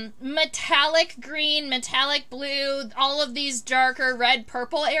metallic green, metallic blue, all of these darker red,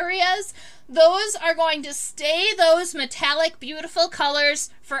 purple areas, those are going to stay those metallic, beautiful colors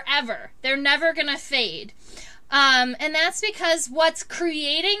forever. They're never going to fade. And that's because what's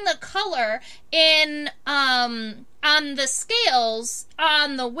creating the color in on the scales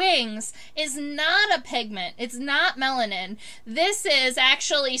on the wings is not a pigment. It's not melanin. This is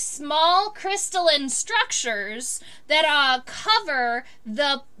actually small crystalline structures that cover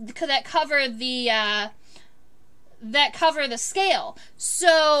the scale.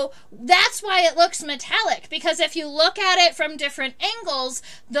 So that's why it looks metallic, because if you look at it from different angles,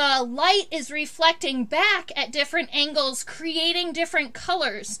 the light is reflecting back at different angles, creating different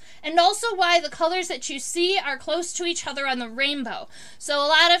colors. And also why the colors that you see are close to each other on the rainbow. So a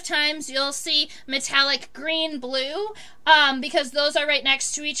lot of times you'll see metallic green, blue, because those are right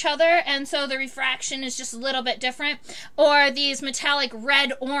next to each other, and so the refraction is just a little bit different. Or these metallic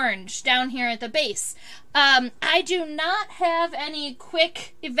red, orange down here at the base. I do not have any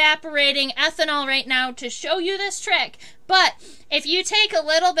quick evaporating ethanol right now to show you this trick, but if you take a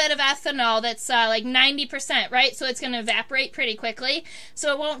little bit of ethanol that's like 90%, right, so it's going to evaporate pretty quickly,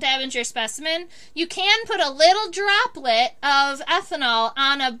 so it won't damage your specimen, you can put a little droplet of ethanol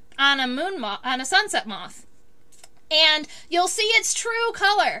on a sunset moth. And you'll see its true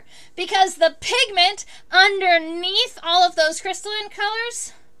color, because the pigment underneath all of those crystalline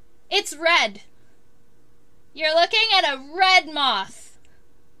colors, it's red. You're looking at a red moth.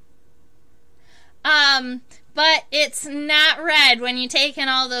 But it's not red when you take in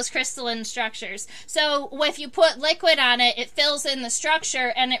all those crystalline structures. So if you put liquid on it, it fills in the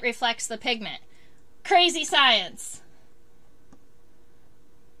structure and it reflects the pigment. Crazy science.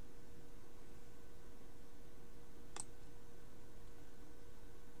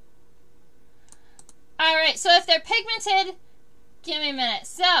 Alright, so if they're pigmented, give me a minute.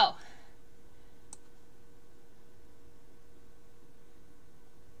 So,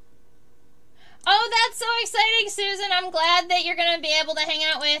 oh, that's so exciting, Susan. I'm glad that you're going to be able to hang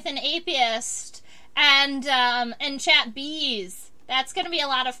out with an apiist and chat bees. That's going to be a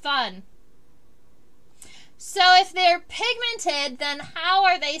lot of fun. So if they're pigmented, then how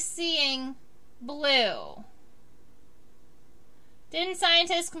are they seeing blue? Didn't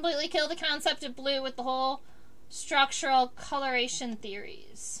scientists completely kill the concept of blue with the whole structural coloration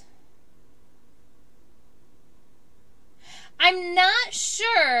theories? I'm not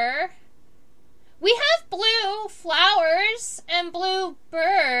sure. We have blue flowers and blue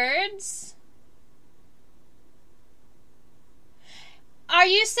birds. Are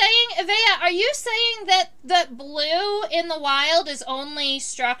you saying, Evea, are you saying that blue in the wild is only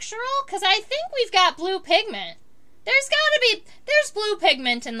structural? Because I think we've got blue pigment. There's blue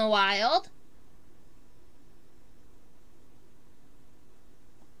pigment in the wild.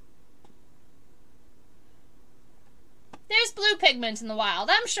 There's blue pigment in the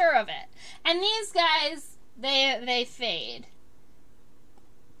wild. I'm sure of it. And these guys, they fade.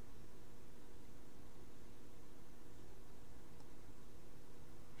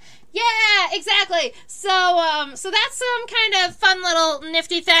 Yeah, exactly. So that's some kind of fun little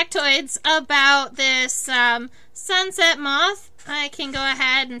nifty factoids about this sunset moth. I can go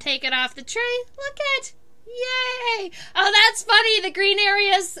ahead and take it off the tree. Look at, yay! Oh, that's funny. The green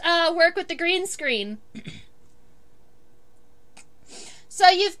areas work with the green screen. So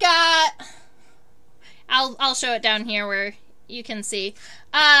you've got, I'll show it down here where you can see.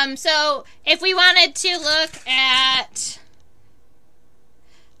 So if we wanted to look at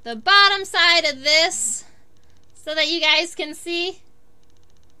the bottom side of this so that you guys can see,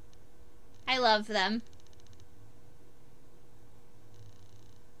 I love them.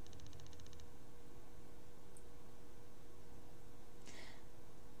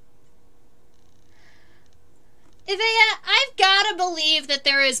 I've got to believe that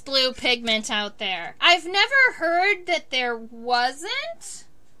there is blue pigment out there. I've never heard that there wasn't.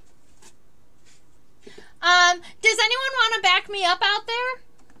 Does anyone want to back me up out there?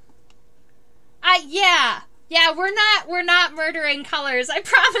 Yeah, we're not murdering colors, I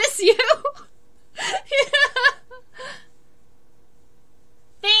promise you.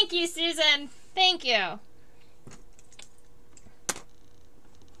 Thank you, Susan. Thank you.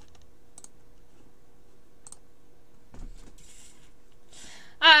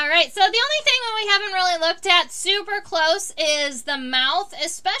 Alright, so the only thing that we haven't really looked at super close is the mouth,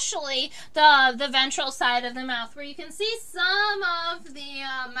 especially the ventral side of the mouth, where you can see some of the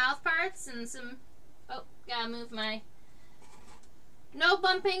mouth parts and some... Oh, gotta move my... No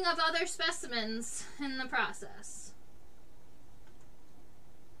bumping of other specimens in the process.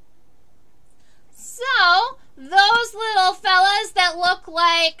 So, those little fellas that look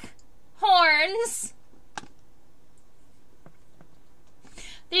like horns...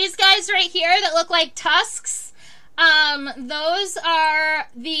 These guys right here that look like tusks, those are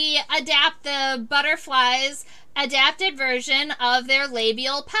the butterflies' adapted version of their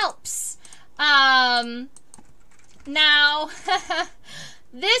labial palps. Now,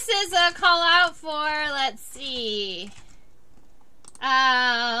 this is a call out for, let's see,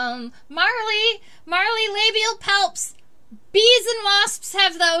 Marley labial palps. Bees and wasps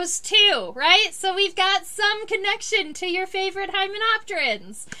have those too, right? So we've got some connection to your favorite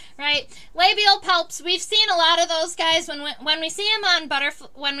hymenopterans, right? Labial palps, we've seen a lot of those guys when we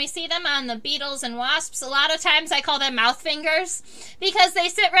see them on the beetles and wasps. A lot of times I call them mouth fingers because they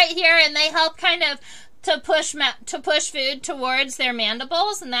sit right here and they help kind of to push food towards their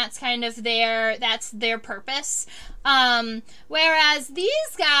mandibles, and that's kind of their purpose. Whereas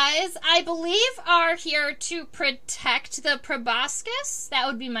these guys, I believe, are here to protect the proboscis. That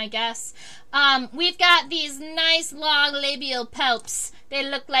would be my guess. We've got these nice long labial palps. They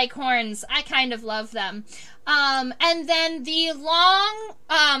look like horns. I kind of love them. And then the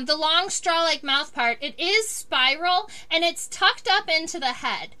long straw-like mouth part, it is spiral, and it's tucked up into the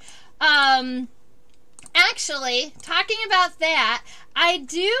head. Actually, talking about that, I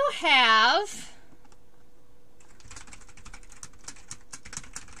do have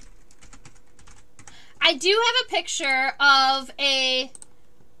a picture of a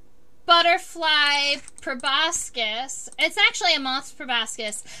butterfly proboscis. It's actually a moth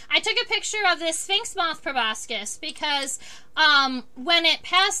proboscis. I took a picture of this sphinx moth proboscis because when it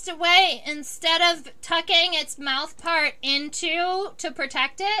passed away, instead of tucking its mouth part into to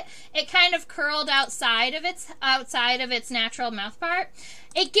protect it, it kind of curled outside of its natural mouth part.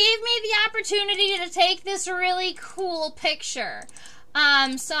 It gave me the opportunity to take this really cool picture.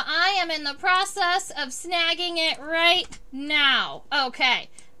 So I am in the process of snagging it right now. Okay.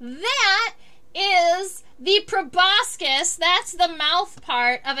 That is the proboscis. That's the mouth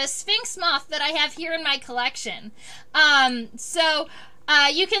part of a sphinx moth that I have here in my collection. So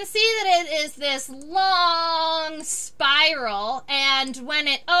you can see that it is this long spiral, and when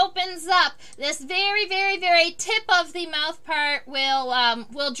it opens up, this very, very, very tip of the mouth part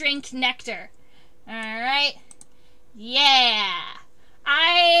will drink nectar. All right. Yeah.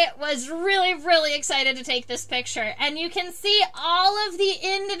 I was really, really excited to take this picture, and you can see all of the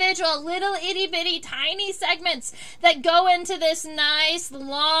individual little itty-bitty tiny segments that go into this nice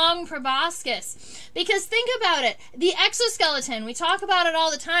long proboscis. Because think about it, the exoskeleton, we talk about it all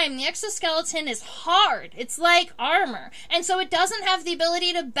the time, the exoskeleton is hard. It's like armor, and so it doesn't have the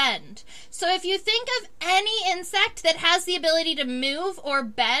ability to bend. So if you think of any insect that has the ability to move or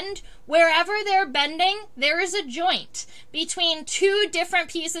bend, wherever they're bending, there is a joint between two different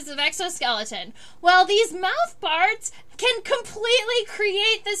pieces of exoskeleton. Well, these mouth parts can completely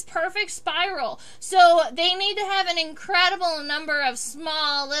create this perfect spiral. So they need to have an incredible number of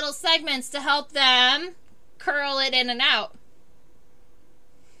small little segments to help them curl it in and out.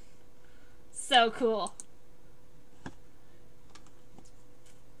 So cool.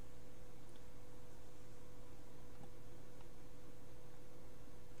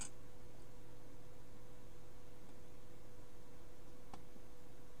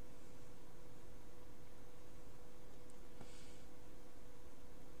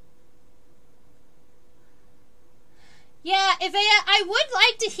 Yeah, Ivea, I would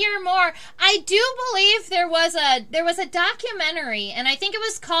like to hear more. I do believe there was a documentary, and I think it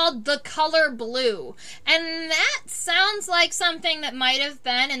was called The Color Blue. And that sounds like something that might have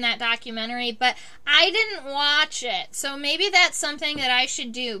been in that documentary, but I didn't watch it. So maybe that's something that I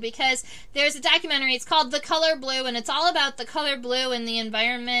should do, because there's a documentary, it's called The Color Blue, and it's all about the color blue and the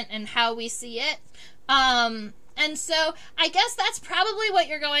environment and how we see it. And so I guess that's probably what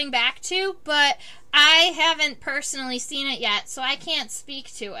you're going back to, but I haven't personally seen it yet, so I can't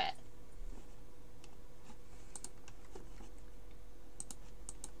speak to it.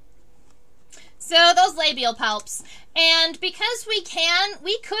 So those labial palps. And because we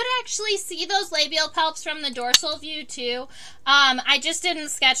could actually see those labial palps from the dorsal view too. I just didn't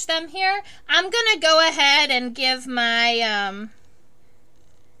sketch them here. I'm going to go ahead and give my...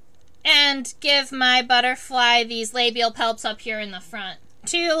 butterfly these labial palps up here in the front.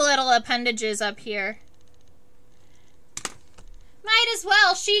 Two little appendages up here. Might as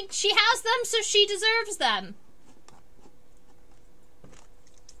well. She has them, so she deserves them.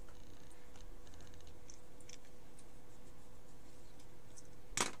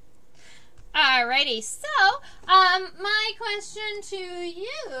 Alrighty, so, my question to you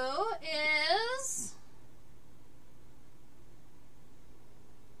is...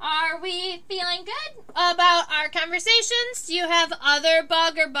 Are we feeling good about our conversations? Do you have other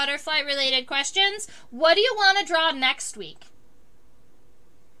bug or butterfly related questions? What do you want to draw next week?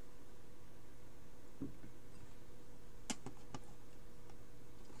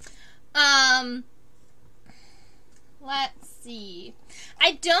 Let's see.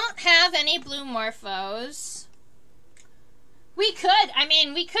 I don't have any blue morphos. We could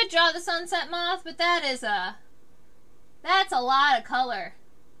draw the sunset moth, but that's a lot of color.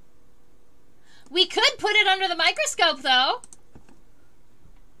 We could put it under the microscope, though.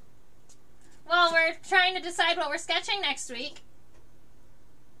 Well, we're trying to decide what we're sketching next week.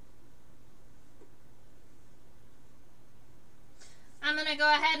 I'm going to go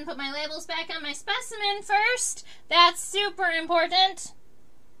ahead and put my labels back on my specimen first. That's super important.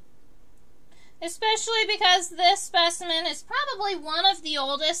 especially because this specimen is probably one of the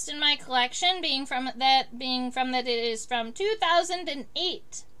oldest in my collection, being from that it is from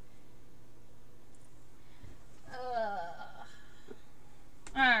 2008.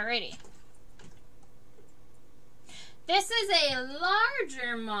 Alrighty. This is a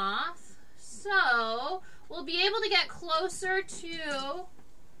larger moth, so we'll be able to get closer to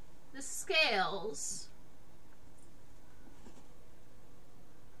the scales.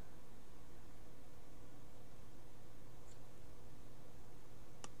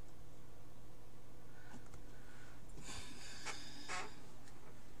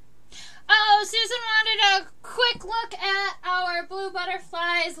 Oh, Susan wanted a quick look at our blue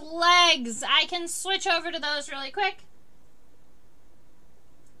butterfly's legs. I can switch over to those really quick.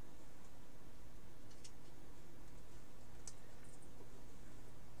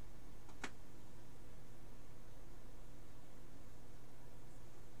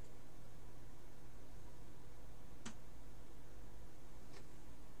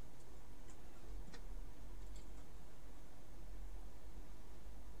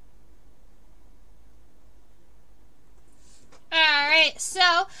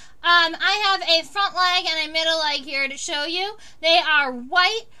 So, I have a front leg and a middle leg here to show you. They are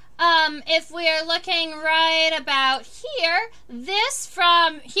white. If we are looking right about here, this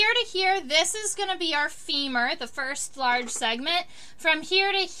from here to here, this is going to be our femur, the first large segment. From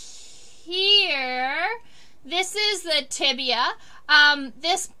here to here, this is the tibia.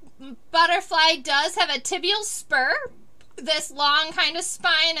 This butterfly does have a tibial spur, this long kind of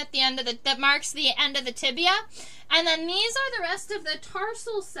spine at the end of that marks the end of the tibia. And then these are the rest of the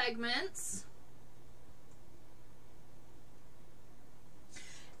tarsal segments.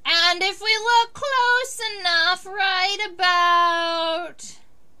 And if we look close enough, right about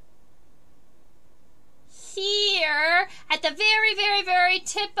here, at the very, very, very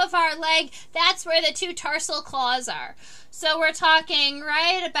tip of our leg, that's where the two tarsal claws are. So we're talking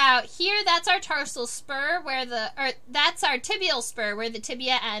right about here, that's our tarsal spur, that's our tibial spur, where the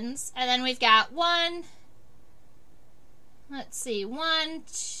tibia ends. And then we've got one, 2,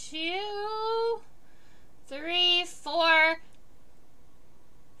 3, 4,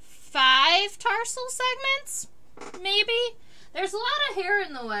 5 tarsal segments, maybe? There's a lot of hair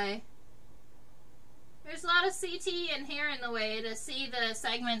in the way. There's a lot of CT and hair in the way to see the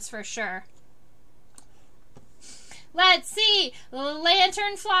segments for sure. Let's see,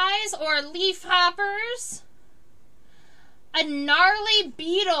 lanternflies or leaf hoppers. A gnarly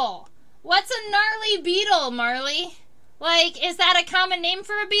beetle. What's a gnarly beetle, Marley? Like, is that a common name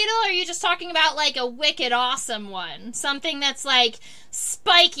for a beetle, or are you just talking about, like, a wicked awesome one? Something that's, like,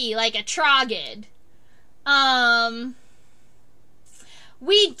 spiky, like a trogid.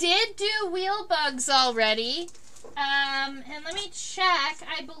 We did do wheel bugs already. And let me check.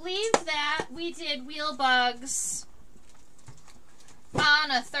 I believe that we did wheel bugs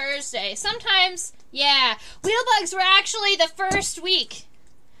on a Thursday. Sometimes, yeah. Wheel bugs were actually the first week.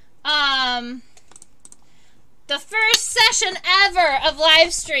 The first session ever of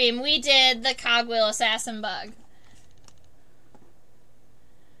live stream, we did the cogwheel assassin bug.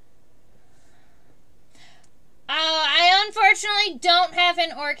 I unfortunately don't have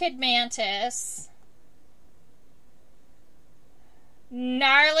an orchid mantis.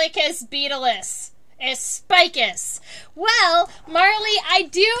 Gnarlicus beetleus. Aspicus. Well, Marley, I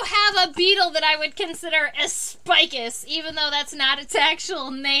do have a beetle that I would consider Aspicus, even though that's not its actual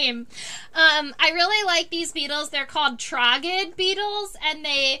name. I really like these beetles. They're called trogid beetles, and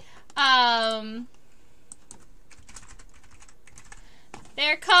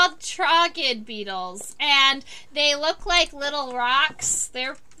they're called trogid beetles, and they look like little rocks.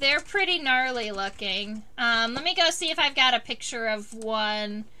 They're pretty gnarly looking. Let me go see if I've got a picture of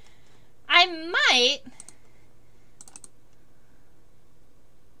one. I might.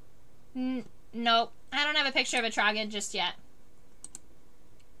 Nope. I don't have a picture of a trogid just yet.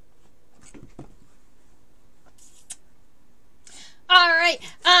 Alright.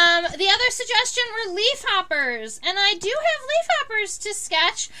 The other suggestion were leaf hoppers. And I do have leaf hoppers to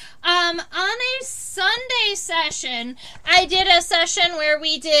sketch. On a Sunday session, I did a session where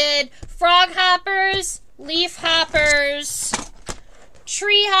we did frog hoppers, leaf hoppers,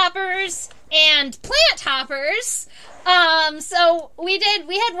 tree hoppers, and plant hoppers. So we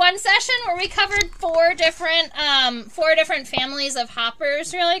had one session where we covered four different families of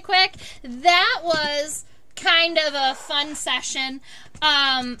hoppers really quick. That was kind of a fun session.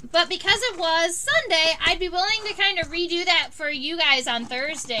 But because it was Sunday, I'd be willing to kind of redo that for you guys on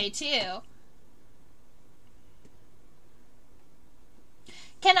Thursday too.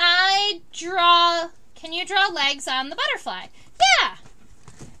 Can you draw legs on the butterfly? Yeah.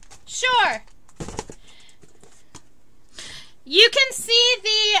 Sure. You can see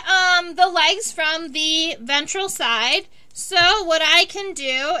the legs from the ventral side. So what I can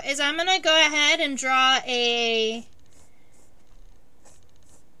do is I'm going to go ahead and draw a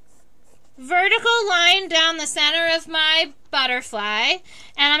vertical line down the center of my butterfly,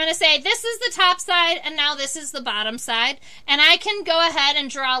 and I'm going to say this is the top side and now this is the bottom side, and I can go ahead and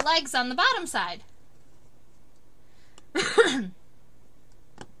draw legs on the bottom side.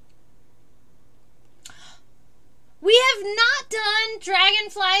 We have not done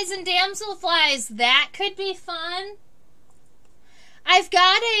dragonflies and damselflies. That could be fun. I've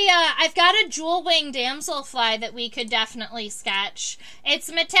got a jewel wing damselfly that we could definitely sketch.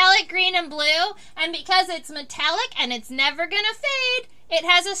 It's metallic green and blue, and because it's metallic and it's never gonna fade, it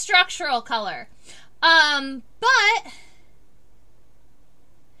has a structural color. But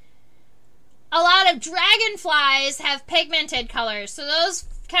a lot of dragonflies have pigmented colors, so those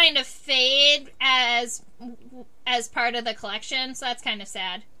kind of fade as part of the collection, so that's kind of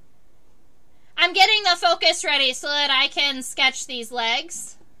sad. I'm getting the focus ready so that I can sketch these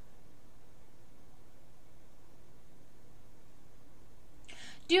legs.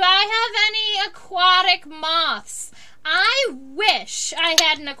 Do I have any aquatic moths? I wish I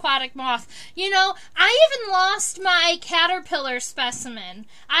had an aquatic moth. You know, I even lost my caterpillar specimen.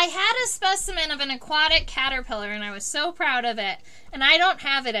 I had a specimen of an aquatic caterpillar and I was so proud of it, and I don't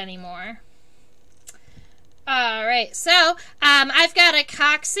have it anymore. Alright, so I've got a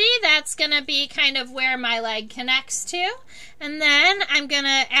coccyx. That's going to be kind of where my leg connects to. And then I'm going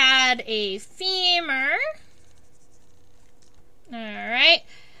to add a femur. Alright,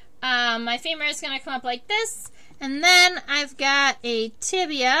 my femur is going to come up like this. And then I've got a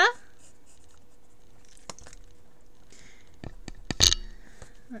tibia.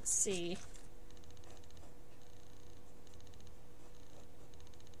 Let's see.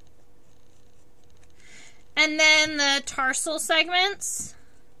 And then the tarsal segments.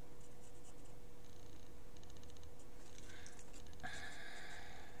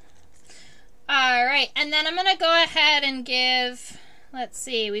 Alright, and then I'm going to go ahead and give, let's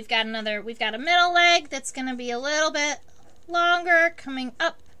see, we've got a middle leg that's going to be a little bit longer, coming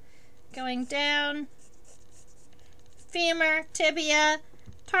up, going down, femur, tibia,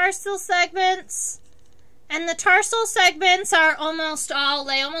 tarsal segments. And the tarsal segments are almost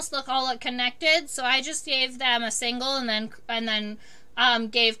look all connected, so I just gave them a single and then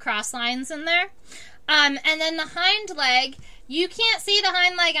gave cross lines in there. And then the hind leg, you can't see the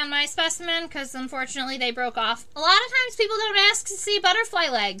hind leg on my specimen because unfortunately they broke off. A lot of times people don't ask to see butterfly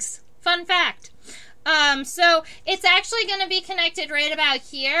legs. Fun fact. So it's actually going to be connected right about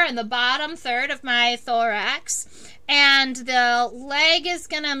here in the bottom third of my thorax. And the leg is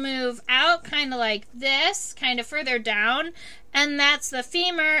going to move out kind of like this, kind of further down. And that's the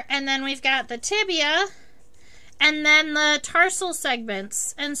femur. And then we've got the tibia. And then the tarsal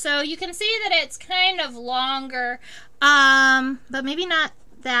segments. And so you can see that it's kind of longer. But maybe not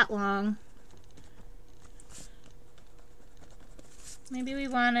that long. Maybe we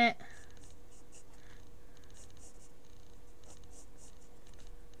want it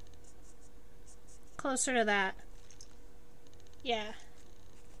closer to that. Yeah.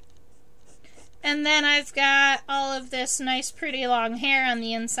 And then I've got all of this nice pretty long hair on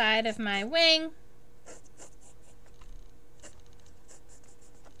the inside of my wing.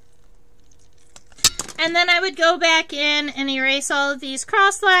 And then I would go back in and erase all of these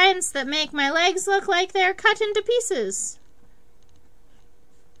cross lines that make my legs look like they're cut into pieces.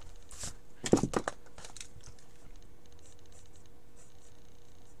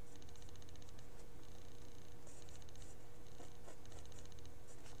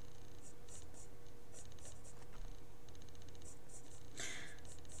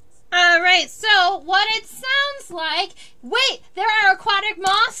 Alright, so what it sounds like... Wait, there are aquatic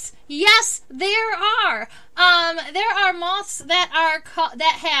moths? Yes, there are. There are moths that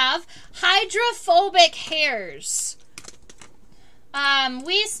have hydrophobic hairs.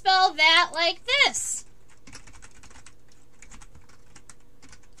 We spell that like this.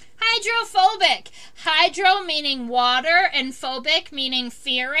 Hydrophobic. Hydro meaning water and phobic meaning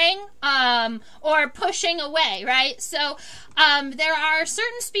fearing or pushing away, right? So there are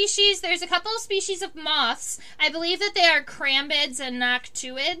certain species, there's a couple of species of moths. I believe that they are crambids and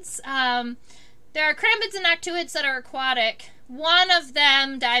noctuids. There are crambids and noctuids that are aquatic. One of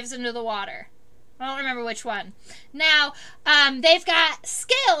them dives into the water. I don't remember which one. Now, they've got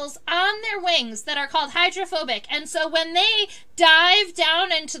scales on their wings that are called hydrophobic. And so when they dive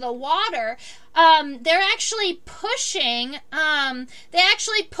down into the water, they're actually pushing, they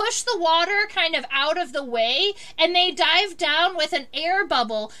actually push the water kind of out of the way, and they dive down with an air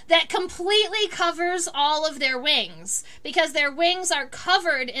bubble that completely covers all of their wings, because their wings are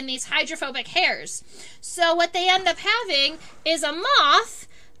covered in these hydrophobic hairs. So what they end up having is a moth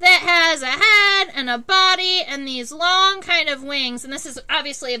that has a head and a body and these long kind of wings, and this is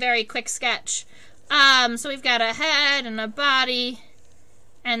obviously a very quick sketch. So we've got a head and a body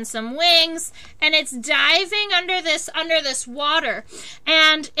and some wings, and it's diving under this water,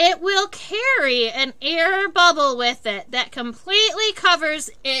 and it will carry an air bubble with it that completely covers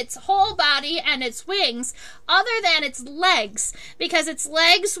its whole body and its wings, other than its legs, because its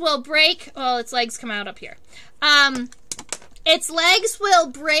legs will break. Well, its legs come out up here. Its legs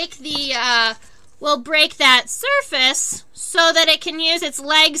will break that surface so that it can use its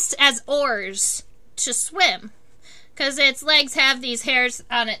legs as oars to swim, because its legs have these hairs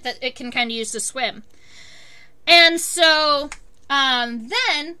on it that it can kind of use to swim. And so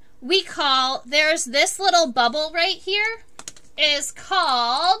then there's this little bubble right here is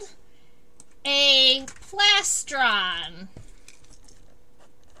called a plastron.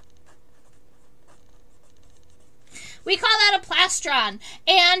 We call that a plastron,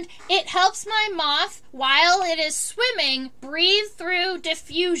 and it helps my moth, while it is swimming, breathe through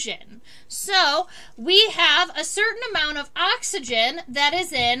diffusion. So we have a certain amount of oxygen that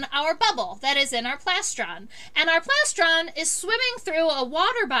is in our bubble, that is in our plastron. And our plastron is swimming through a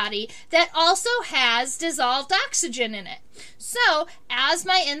water body that also has dissolved oxygen in it. So as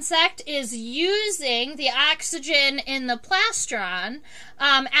my insect is using the oxygen in the plastron,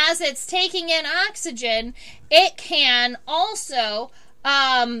 as it's taking in oxygen, it can also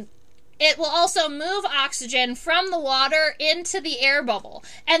it will also move oxygen from the water into the air bubble.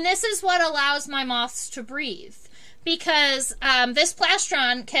 And this is what allows my moths to breathe. Because this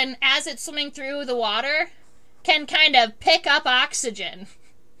plastron can, as it's swimming through the water, can kind of pick up oxygen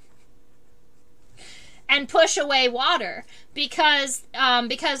and push away water, because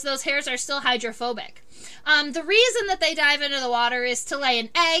those hairs are still hydrophobic. The reason that they dive into the water is to lay an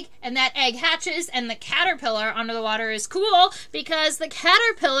egg, and that egg hatches, and the caterpillar under the water is cool because the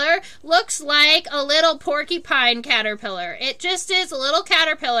caterpillar looks like a little porcupine caterpillar. It just is a little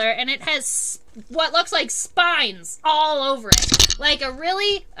caterpillar, and it has what looks like spines all over it. Like a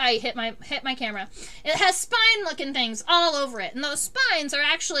really, I hit my camera. It has spine-looking things all over it, and those spines are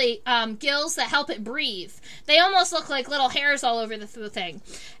actually gills that help it breathe. They almost look like little hairs all over the thing.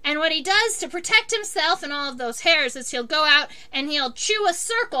 And what he does to protect himself and all of those hairs is he'll go out and he'll chew a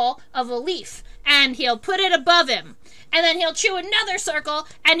circle of a leaf, and he'll put it above him. And then he'll chew another circle,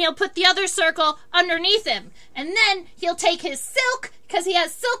 and he'll put the other circle underneath him. And then he'll take his silk, because he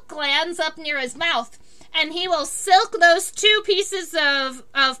has silk glands up near his mouth, and he will silk those two pieces of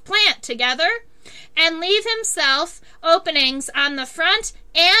plant together and leave himself openings on the front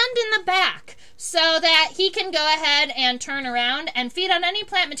and in the back, so that he can go ahead and turn around and feed on any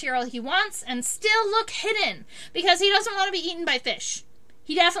plant material he wants and still look hidden, because he doesn't want to be eaten by fish.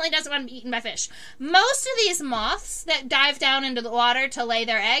 He definitely doesn't want to be eaten by fish. Most of these moths that dive down into the water to lay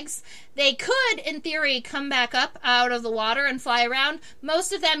their eggs, they could, in theory, come back up out of the water and fly around.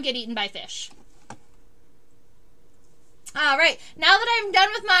 Most of them get eaten by fish. All right, now that I'm done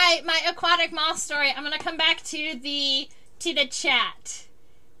with my aquatic moth story, I'm going to come back to the chat.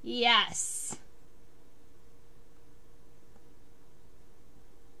 Yes.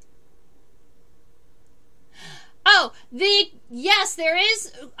 Oh, yes, there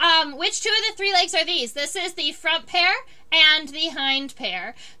is, which two of the three legs are these? This is the front pair and the hind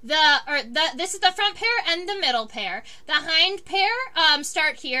pair. This is the front pair and the middle pair. The hind pair,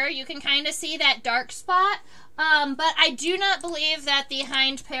 start here. You can kind of see that dark spot, but I do not believe that the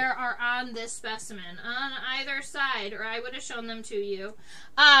hind pair are on this specimen, on either side, or I would have shown them to you.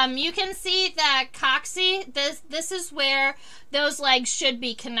 You can see that coxy, this is where those legs should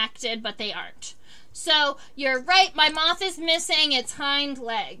be connected, but they aren't. So, you're right, my moth is missing its hind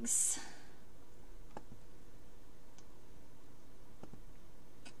legs.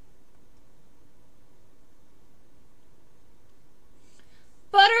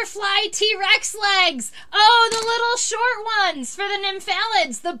 Butterfly T-Rex legs! Oh, the little short ones for the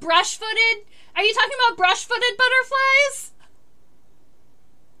nymphalids, the brush-footed. Are you talking about brush-footed butterflies?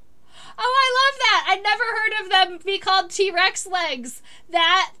 Oh, I love that. I'd never heard of them be called T-Rex legs.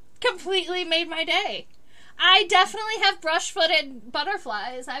 That completely made my day. I definitely have brush-footed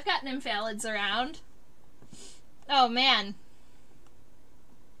butterflies. I've got nymphalids around. Oh, man.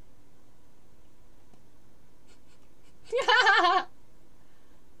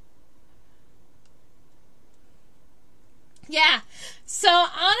 Yeah. So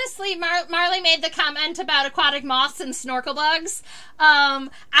honestly, Marley made the comment about aquatic moths and snorkel bugs. I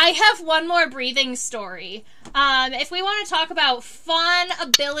have one more breathing story. If we want to talk about fun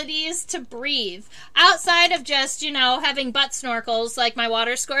abilities to breathe, outside of just, you know, having butt snorkels like my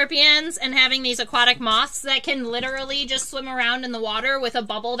water scorpions and having these aquatic moths that can literally just swim around in the water with a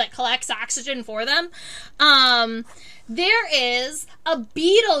bubble that collects oxygen for them, there is a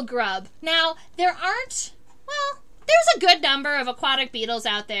beetle grub. Now, there aren't, well, there's a good number of aquatic beetles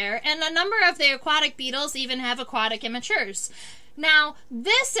out there, and a number of the aquatic beetles even have aquatic immatures. Now,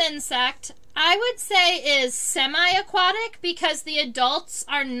 this insect, I would say, is semi-aquatic because the adults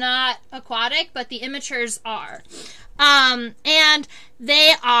are not aquatic, but the immatures are. And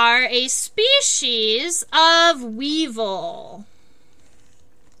they are a species of weevil.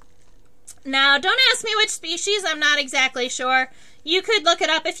 Now, don't ask me which species. I'm not exactly sure. You could look it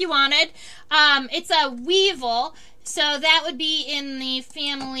up if you wanted. It's a weevil. So that would be in the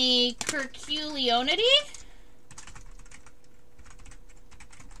family Curculionidae,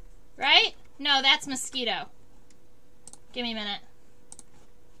 right? No, that's mosquito. Give me a minute.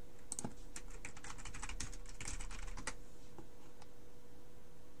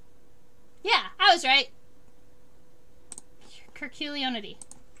 Yeah, I was right. Curculionidae.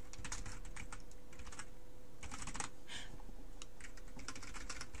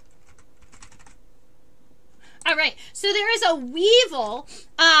 All right, so there is a weevil,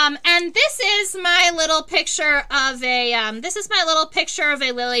 and this is my little picture of a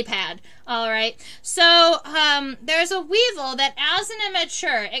lily pad. All right, so there's a weevil that, as an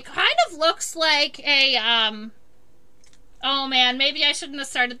immature, it kind of looks like a oh man, maybe I shouldn't have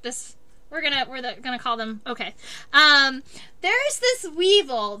started this. We're gonna call them. Okay, there's this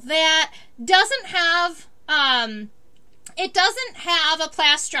weevil that doesn't have it doesn't have a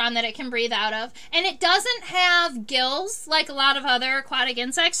plastron that it can breathe out of, and it doesn't have gills like a lot of other aquatic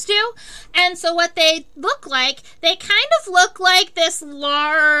insects do. And so what they look like, they kind of look like this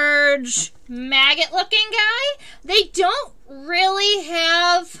large maggot-looking guy. They don't really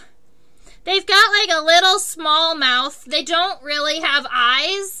have... They've got like a little small mouth. They don't really have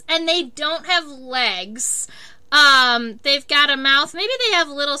eyes, and they don't have legs. They've got a mouth. Maybe they have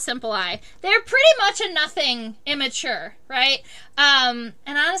a little simple eye. They're pretty much a nothing immature, right? And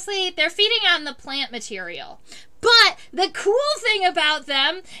honestly, they're feeding on the plant material. But the cool thing about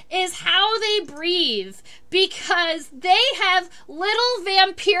them is how they breathe, because they have little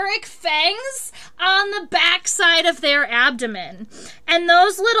vampiric fangs on the backside of their abdomen. And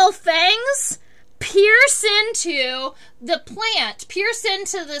those little fangs pierce into the plant, pierce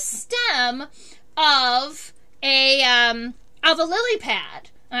into the stem of a lily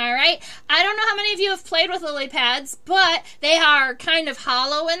pad. All right. I don't know how many of you have played with lily pads, but they are kind of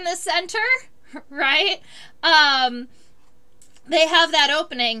hollow in the center, right? They have that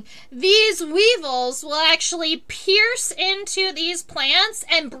opening. These weevils will actually pierce into these plants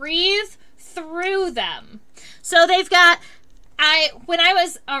and breathe through them. So they've got,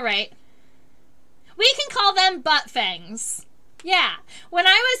 all right, we can call them butt fangs. Yeah. When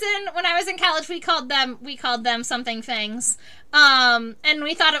I was in college, we called them something fangs. And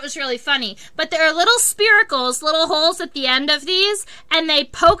we thought it was really funny. But there are little spiracles, little holes at the end of these, and they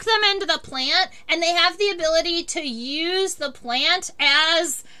poke them into the plant, and they have the ability to use the plant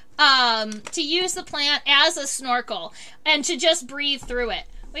as a snorkel and to just breathe through it,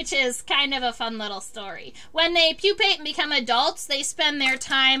 which is kind of a fun little story. When they pupate and become adults, they spend their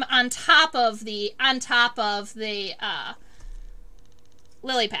time on top of the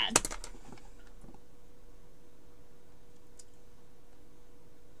lily pad.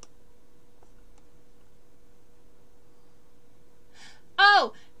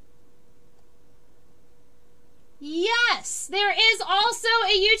 Oh, yes, there is also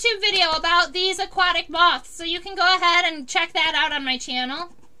a YouTube video about these aquatic moths, so you can go ahead and check that out on my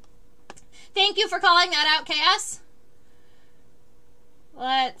channel. Thank you for calling that out, KS.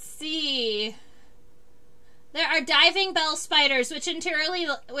 Let's see. There are diving bell spiders, which entirely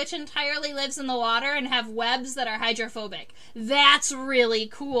lives in the water and have webs that are hydrophobic. That's really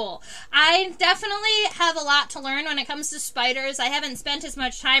cool. I definitely have a lot to learn when it comes to spiders. I haven't spent as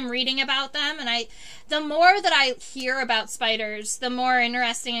much time reading about them, and the more that I hear about spiders, the more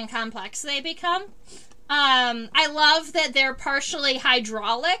interesting and complex they become. I love that they're partially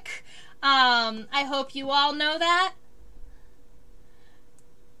hydraulic. I hope you all know that.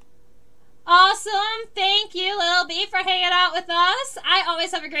 Awesome. Thank you, Lil B, for hanging out with us. I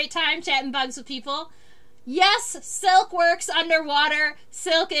always have a great time chatting bugs with people. yes, silk works underwater.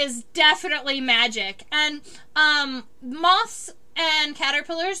 Silk is definitely magic. And moths and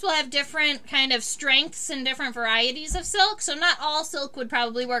caterpillars will have different kind of strengths and different varieties of silk, so not all silk would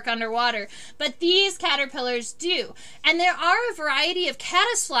probably work underwater, but these caterpillars do. And there are a variety of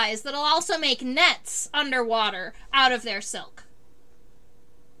caddisflies that'll also make nets underwater out of their silk.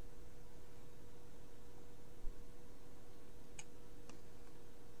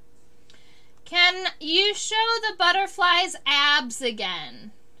 Can you show the butterfly's abs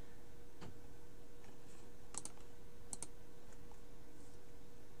again?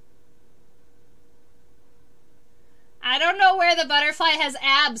 I don't know where the butterfly has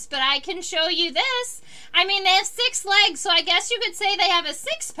abs, but I can show you this. I mean, they have 6 legs, so I guess you could say they have a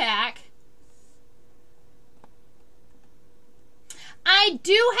 6-pack. I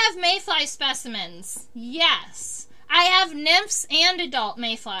do have mayfly specimens. Yes. I have nymphs and adult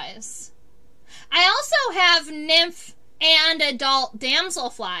mayflies. I also have nymph and adult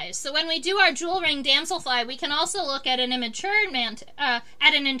damselflies. So when we do our jewel ring damselfly, we can also look at an immature immature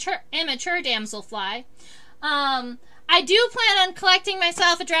damselfly. I do plan on collecting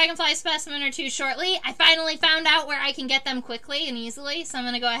myself a dragonfly specimen or 2 shortly. I finally found out where I can get them quickly and easily, so I'm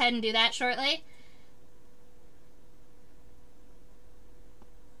going to go ahead and do that shortly.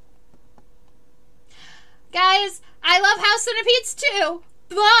 Guys, I love house centipedes too,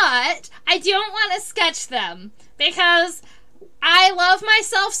 but I don't want to sketch them because I love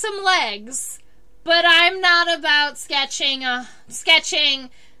myself some legs, but I'm not about sketching,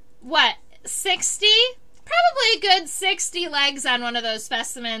 what, 60? Probably a good 60 legs on one of those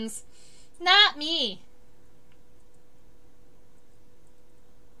specimens. Not me.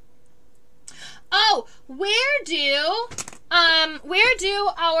 Oh, where do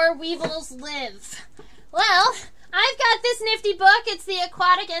our weevils live? Well, I've got this nifty book. It's The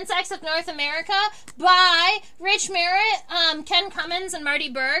Aquatic Insects of North America by Rich Merritt, Ken Cummins, and Marty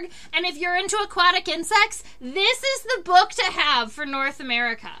Berg. And if you're into aquatic insects, this is the book to have for North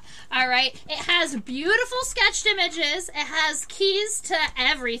America. All right? It has beautiful sketched images. It has keys to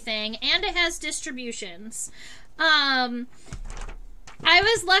everything. And it has distributions. I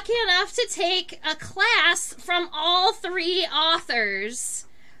was lucky enough to take a class from all 3 authors.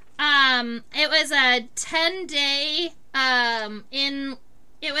 It was a 10-day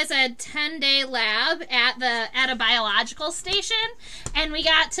lab at a biological station, and we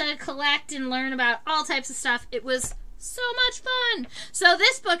got to collect and learn about all types of stuff. It was so much fun. So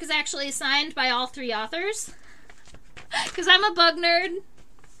this book is actually signed by all 3 authors because I'm a bug nerd.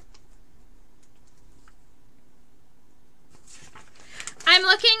 I'm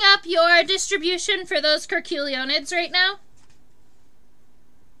looking up your distribution for those curculionids right now.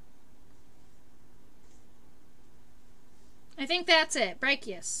 I think that's it.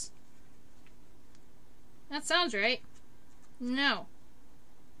 Brachius. That sounds right. No.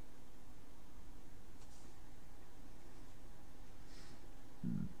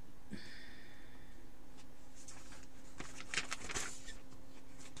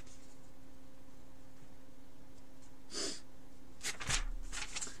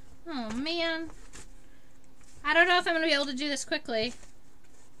 Oh, man. I don't know if I'm going to be able to do this quickly.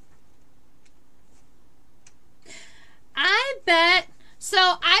 I bet, so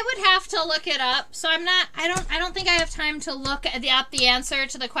I would have to look it up. So I don't think I have time to look at the answer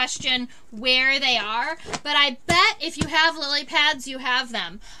to the question where they are, but I bet if you have lily pads, you have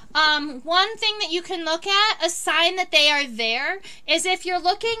them. One thing that you can look at, a sign that they are there, is if you're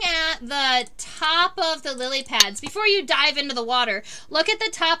looking at the top of the lily pads, before you dive into the water, look at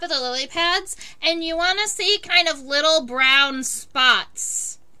the top of the lily pads, and you want to see kind of little brown spots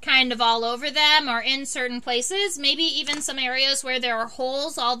kind of all over them or in certain places, maybe even some areas where there are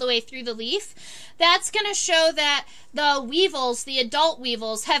holes all the way through the leaf. That's going to show that the weevils, the adult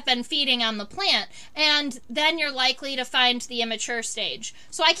weevils, have been feeding on the plant, and then you're likely to find the immature stage.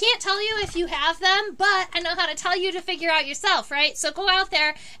 So I can't tell you if you have them, but I know how to tell you to figure out yourself, right? So go out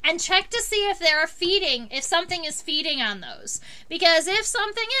there and check to see if they're feeding, if something is feeding on those. Because if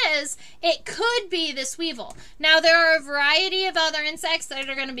something is, it could be this weevil. Now, there are a variety of other insects that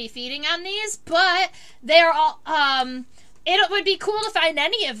are going to be feeding on these, but they're all, it would be cool to find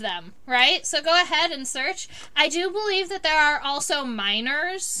any of them, right? So go ahead and search. I do believe that there are also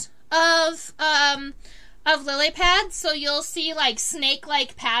minors of lily pads, so you'll see like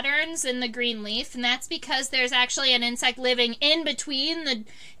snake-like patterns in the green leaf, and that's because there's actually an insect living in between the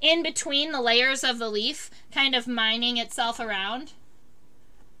layers of the leaf, kind of mining itself around.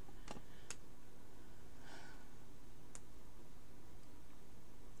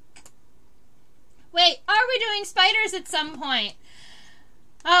 Wait, are we doing spiders at some point?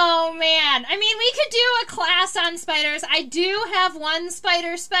 Oh, man. man. I mean, we could do a class on spiders. I do have one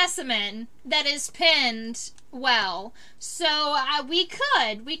spider specimen that is pinned well. So we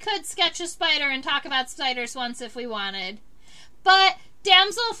could sketch a spider and talk about spiders once if we wanted. But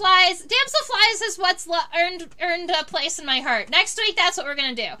damselflies is what's earned a place in my heart. Next week, that's what we're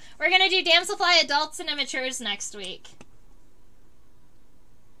going to do. We're going to do damselfly adults and immatures next week.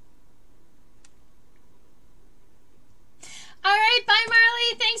 All right, bye,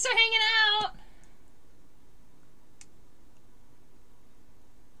 Marley. Thanks for hanging out.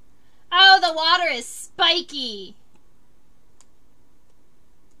 Oh, the water is spiky.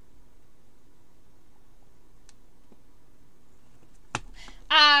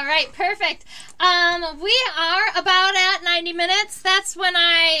 All right, perfect. We are about at 90 minutes. That's when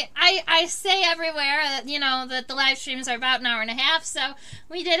I say everywhere that, you know, that the live streams are about an hour and a half. So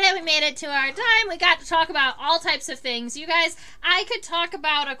we did it. We made it to our time. We got to talk about all types of things. You guys, I could talk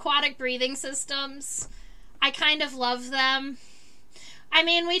about aquatic breathing systems. I kind of love them. I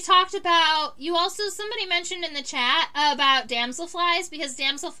mean, we talked about, somebody mentioned in the chat about damselflies, because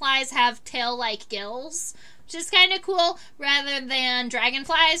damselflies have tail-like gills, which is kind of cool, rather than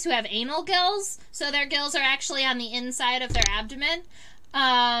dragonflies who have anal gills. So their gills are actually on the inside of their abdomen.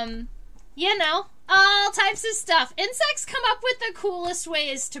 You know, all types of stuff. Insects come up with the coolest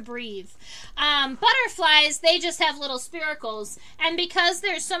ways to breathe. Butterflies, they just have little spiracles. And because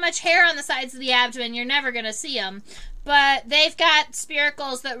there's so much hair on the sides of the abdomen, you're never going to see them. But they've got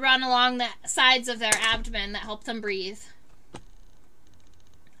spiracles that run along the sides of their abdomen that help them breathe.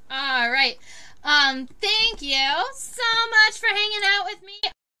 All right. Thank you so much for hanging out with me.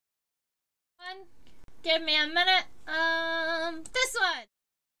 Give me a minute. This one.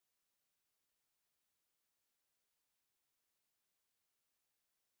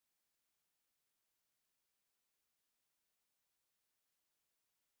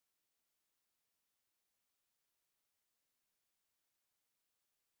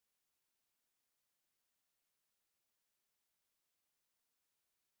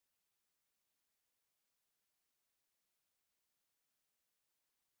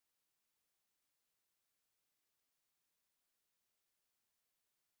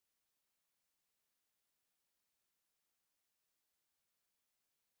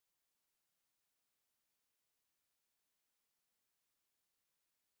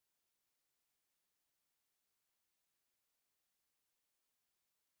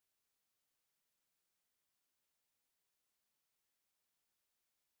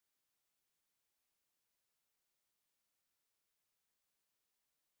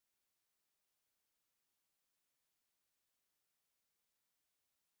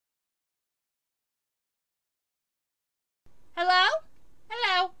 Hello?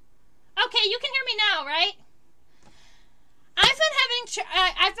 Hello? Okay, you can hear me now, right?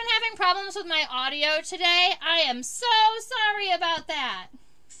 I've been having problems with my audio today. I am so sorry about that.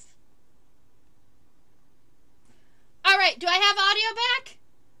 All right, do I have audio back?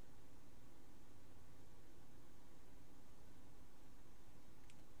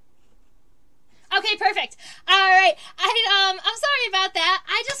 Okay, perfect. All right. I'm sorry about that.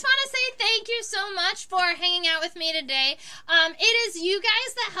 I just want to say thank you so much for hanging out with me today. It is you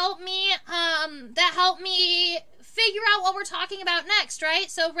guys that help me figure out what we're talking about next,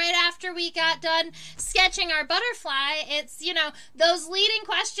 right? So right after we got done sketching our butterfly, it's, you know, those leading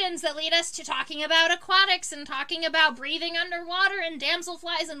questions that lead us to talking about aquatics and talking about breathing underwater and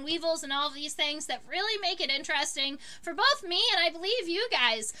damselflies and weevils and all of these things that really make it interesting for both me and I believe you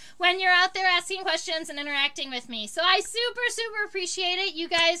guys when you're out there asking questions and interacting with me. So I super, super appreciate it. You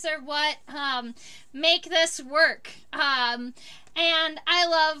guys are what make this work. And I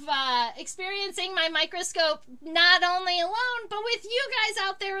love experiencing my microscope not only alone, but with you guys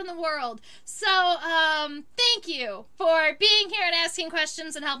out there in the world. So, thank you for being here and asking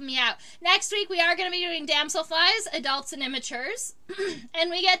questions and helping me out. Next week, we are going to be doing damselflies, adults and immatures. And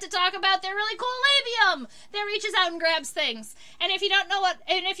we get to talk about their really cool labium that reaches out and grabs things. And if you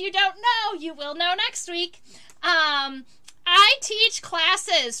don't know, you will know next week. I teach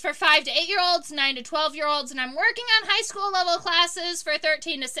classes for 5 to 8-year-olds, 9 to 12-year-olds, and I'm working on high school level classes for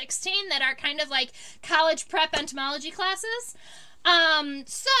 13 to 16 that are kind of like college prep entomology classes.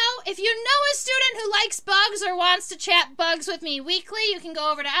 So if you know a student who likes bugs or wants to chat bugs with me weekly, you can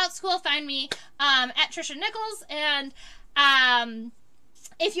go over to OutSchool, find me at Trisha Nichols, and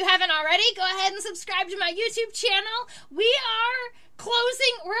if you haven't already, go ahead and subscribe to my YouTube channel. We are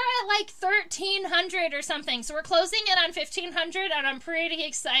we're at like 1,300 or something. So we're closing in on 1,500, and I'm pretty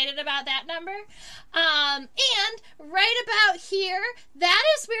excited about that number. And right about here, that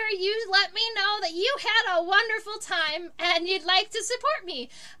is where you let me know that you had a wonderful time and you'd like to support me.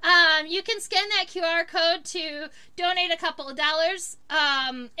 You can scan that QR code to donate a couple of dollars.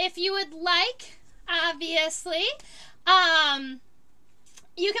 If you would like, obviously.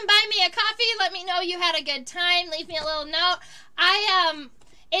 You can buy me a coffee. Let me know you had a good time. Leave me a little note.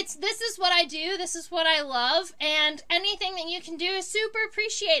 This is what I do. This is what I love, and anything that you can do is super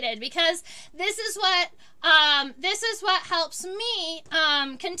appreciated, because this is what helps me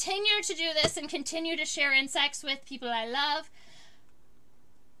continue to do this and continue to share insects with people I love.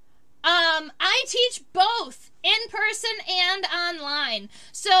 I teach both in person and online.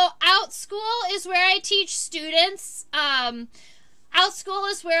 So OutSchool is where I teach students. OutSchool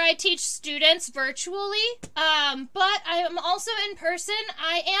is where I teach students virtually, but I am also in person.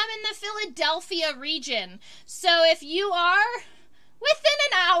 I am in the Philadelphia region. So if you are within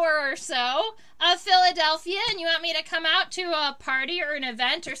an hour or so of Philadelphia and you want me to come out to a party or an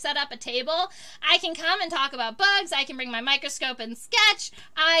event or set up a table, I can come and talk about bugs. I can bring my microscope and sketch.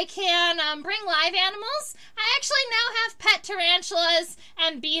 I can bring live animals. I actually now have pet tarantulas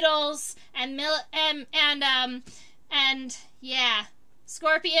and beetles and yeah,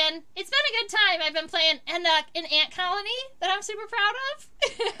 scorpion. It's been a good time. I've been playing an ant colony that I'm super proud of.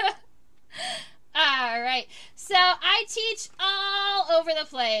 All right. So I teach all over the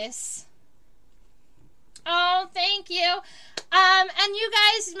place. Oh, thank you. And you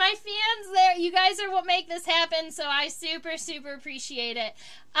guys, my fans there, you guys are what make this happen, so I super, super appreciate it.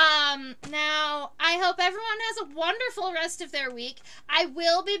 Now, I hope everyone has a wonderful rest of their week. I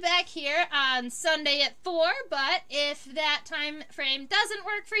will be back here on Sunday at 4, but if that time frame doesn't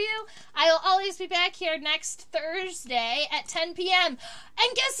work for you, I will always be back here next Thursday at 10 p.m.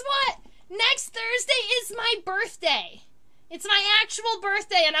 And guess what? Next Thursday is my birthday. It's my actual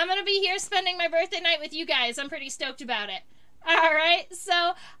birthday, and I'm going to be here spending my birthday night with you guys. I'm pretty stoked about it. All right,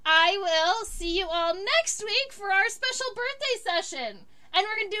 so I will see you all next week for our special birthday session. And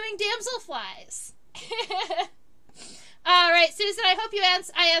we're doing damselflies. All right, Susan, I hope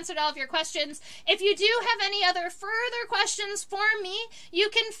I answered all of your questions. If you do have any other further questions for me, you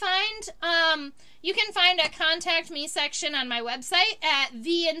can find a contact me section on my website at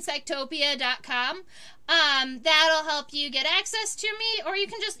theinsectopia.com. That'll help you get access to me, or you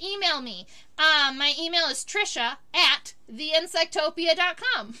can just email me. My email is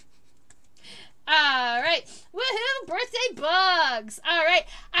trisha@theinsectopia.com. All right. Woohoo! Birthday bugs. All right.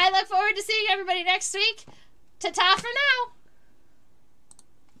 I look forward to seeing everybody next week. Ta-ta for now.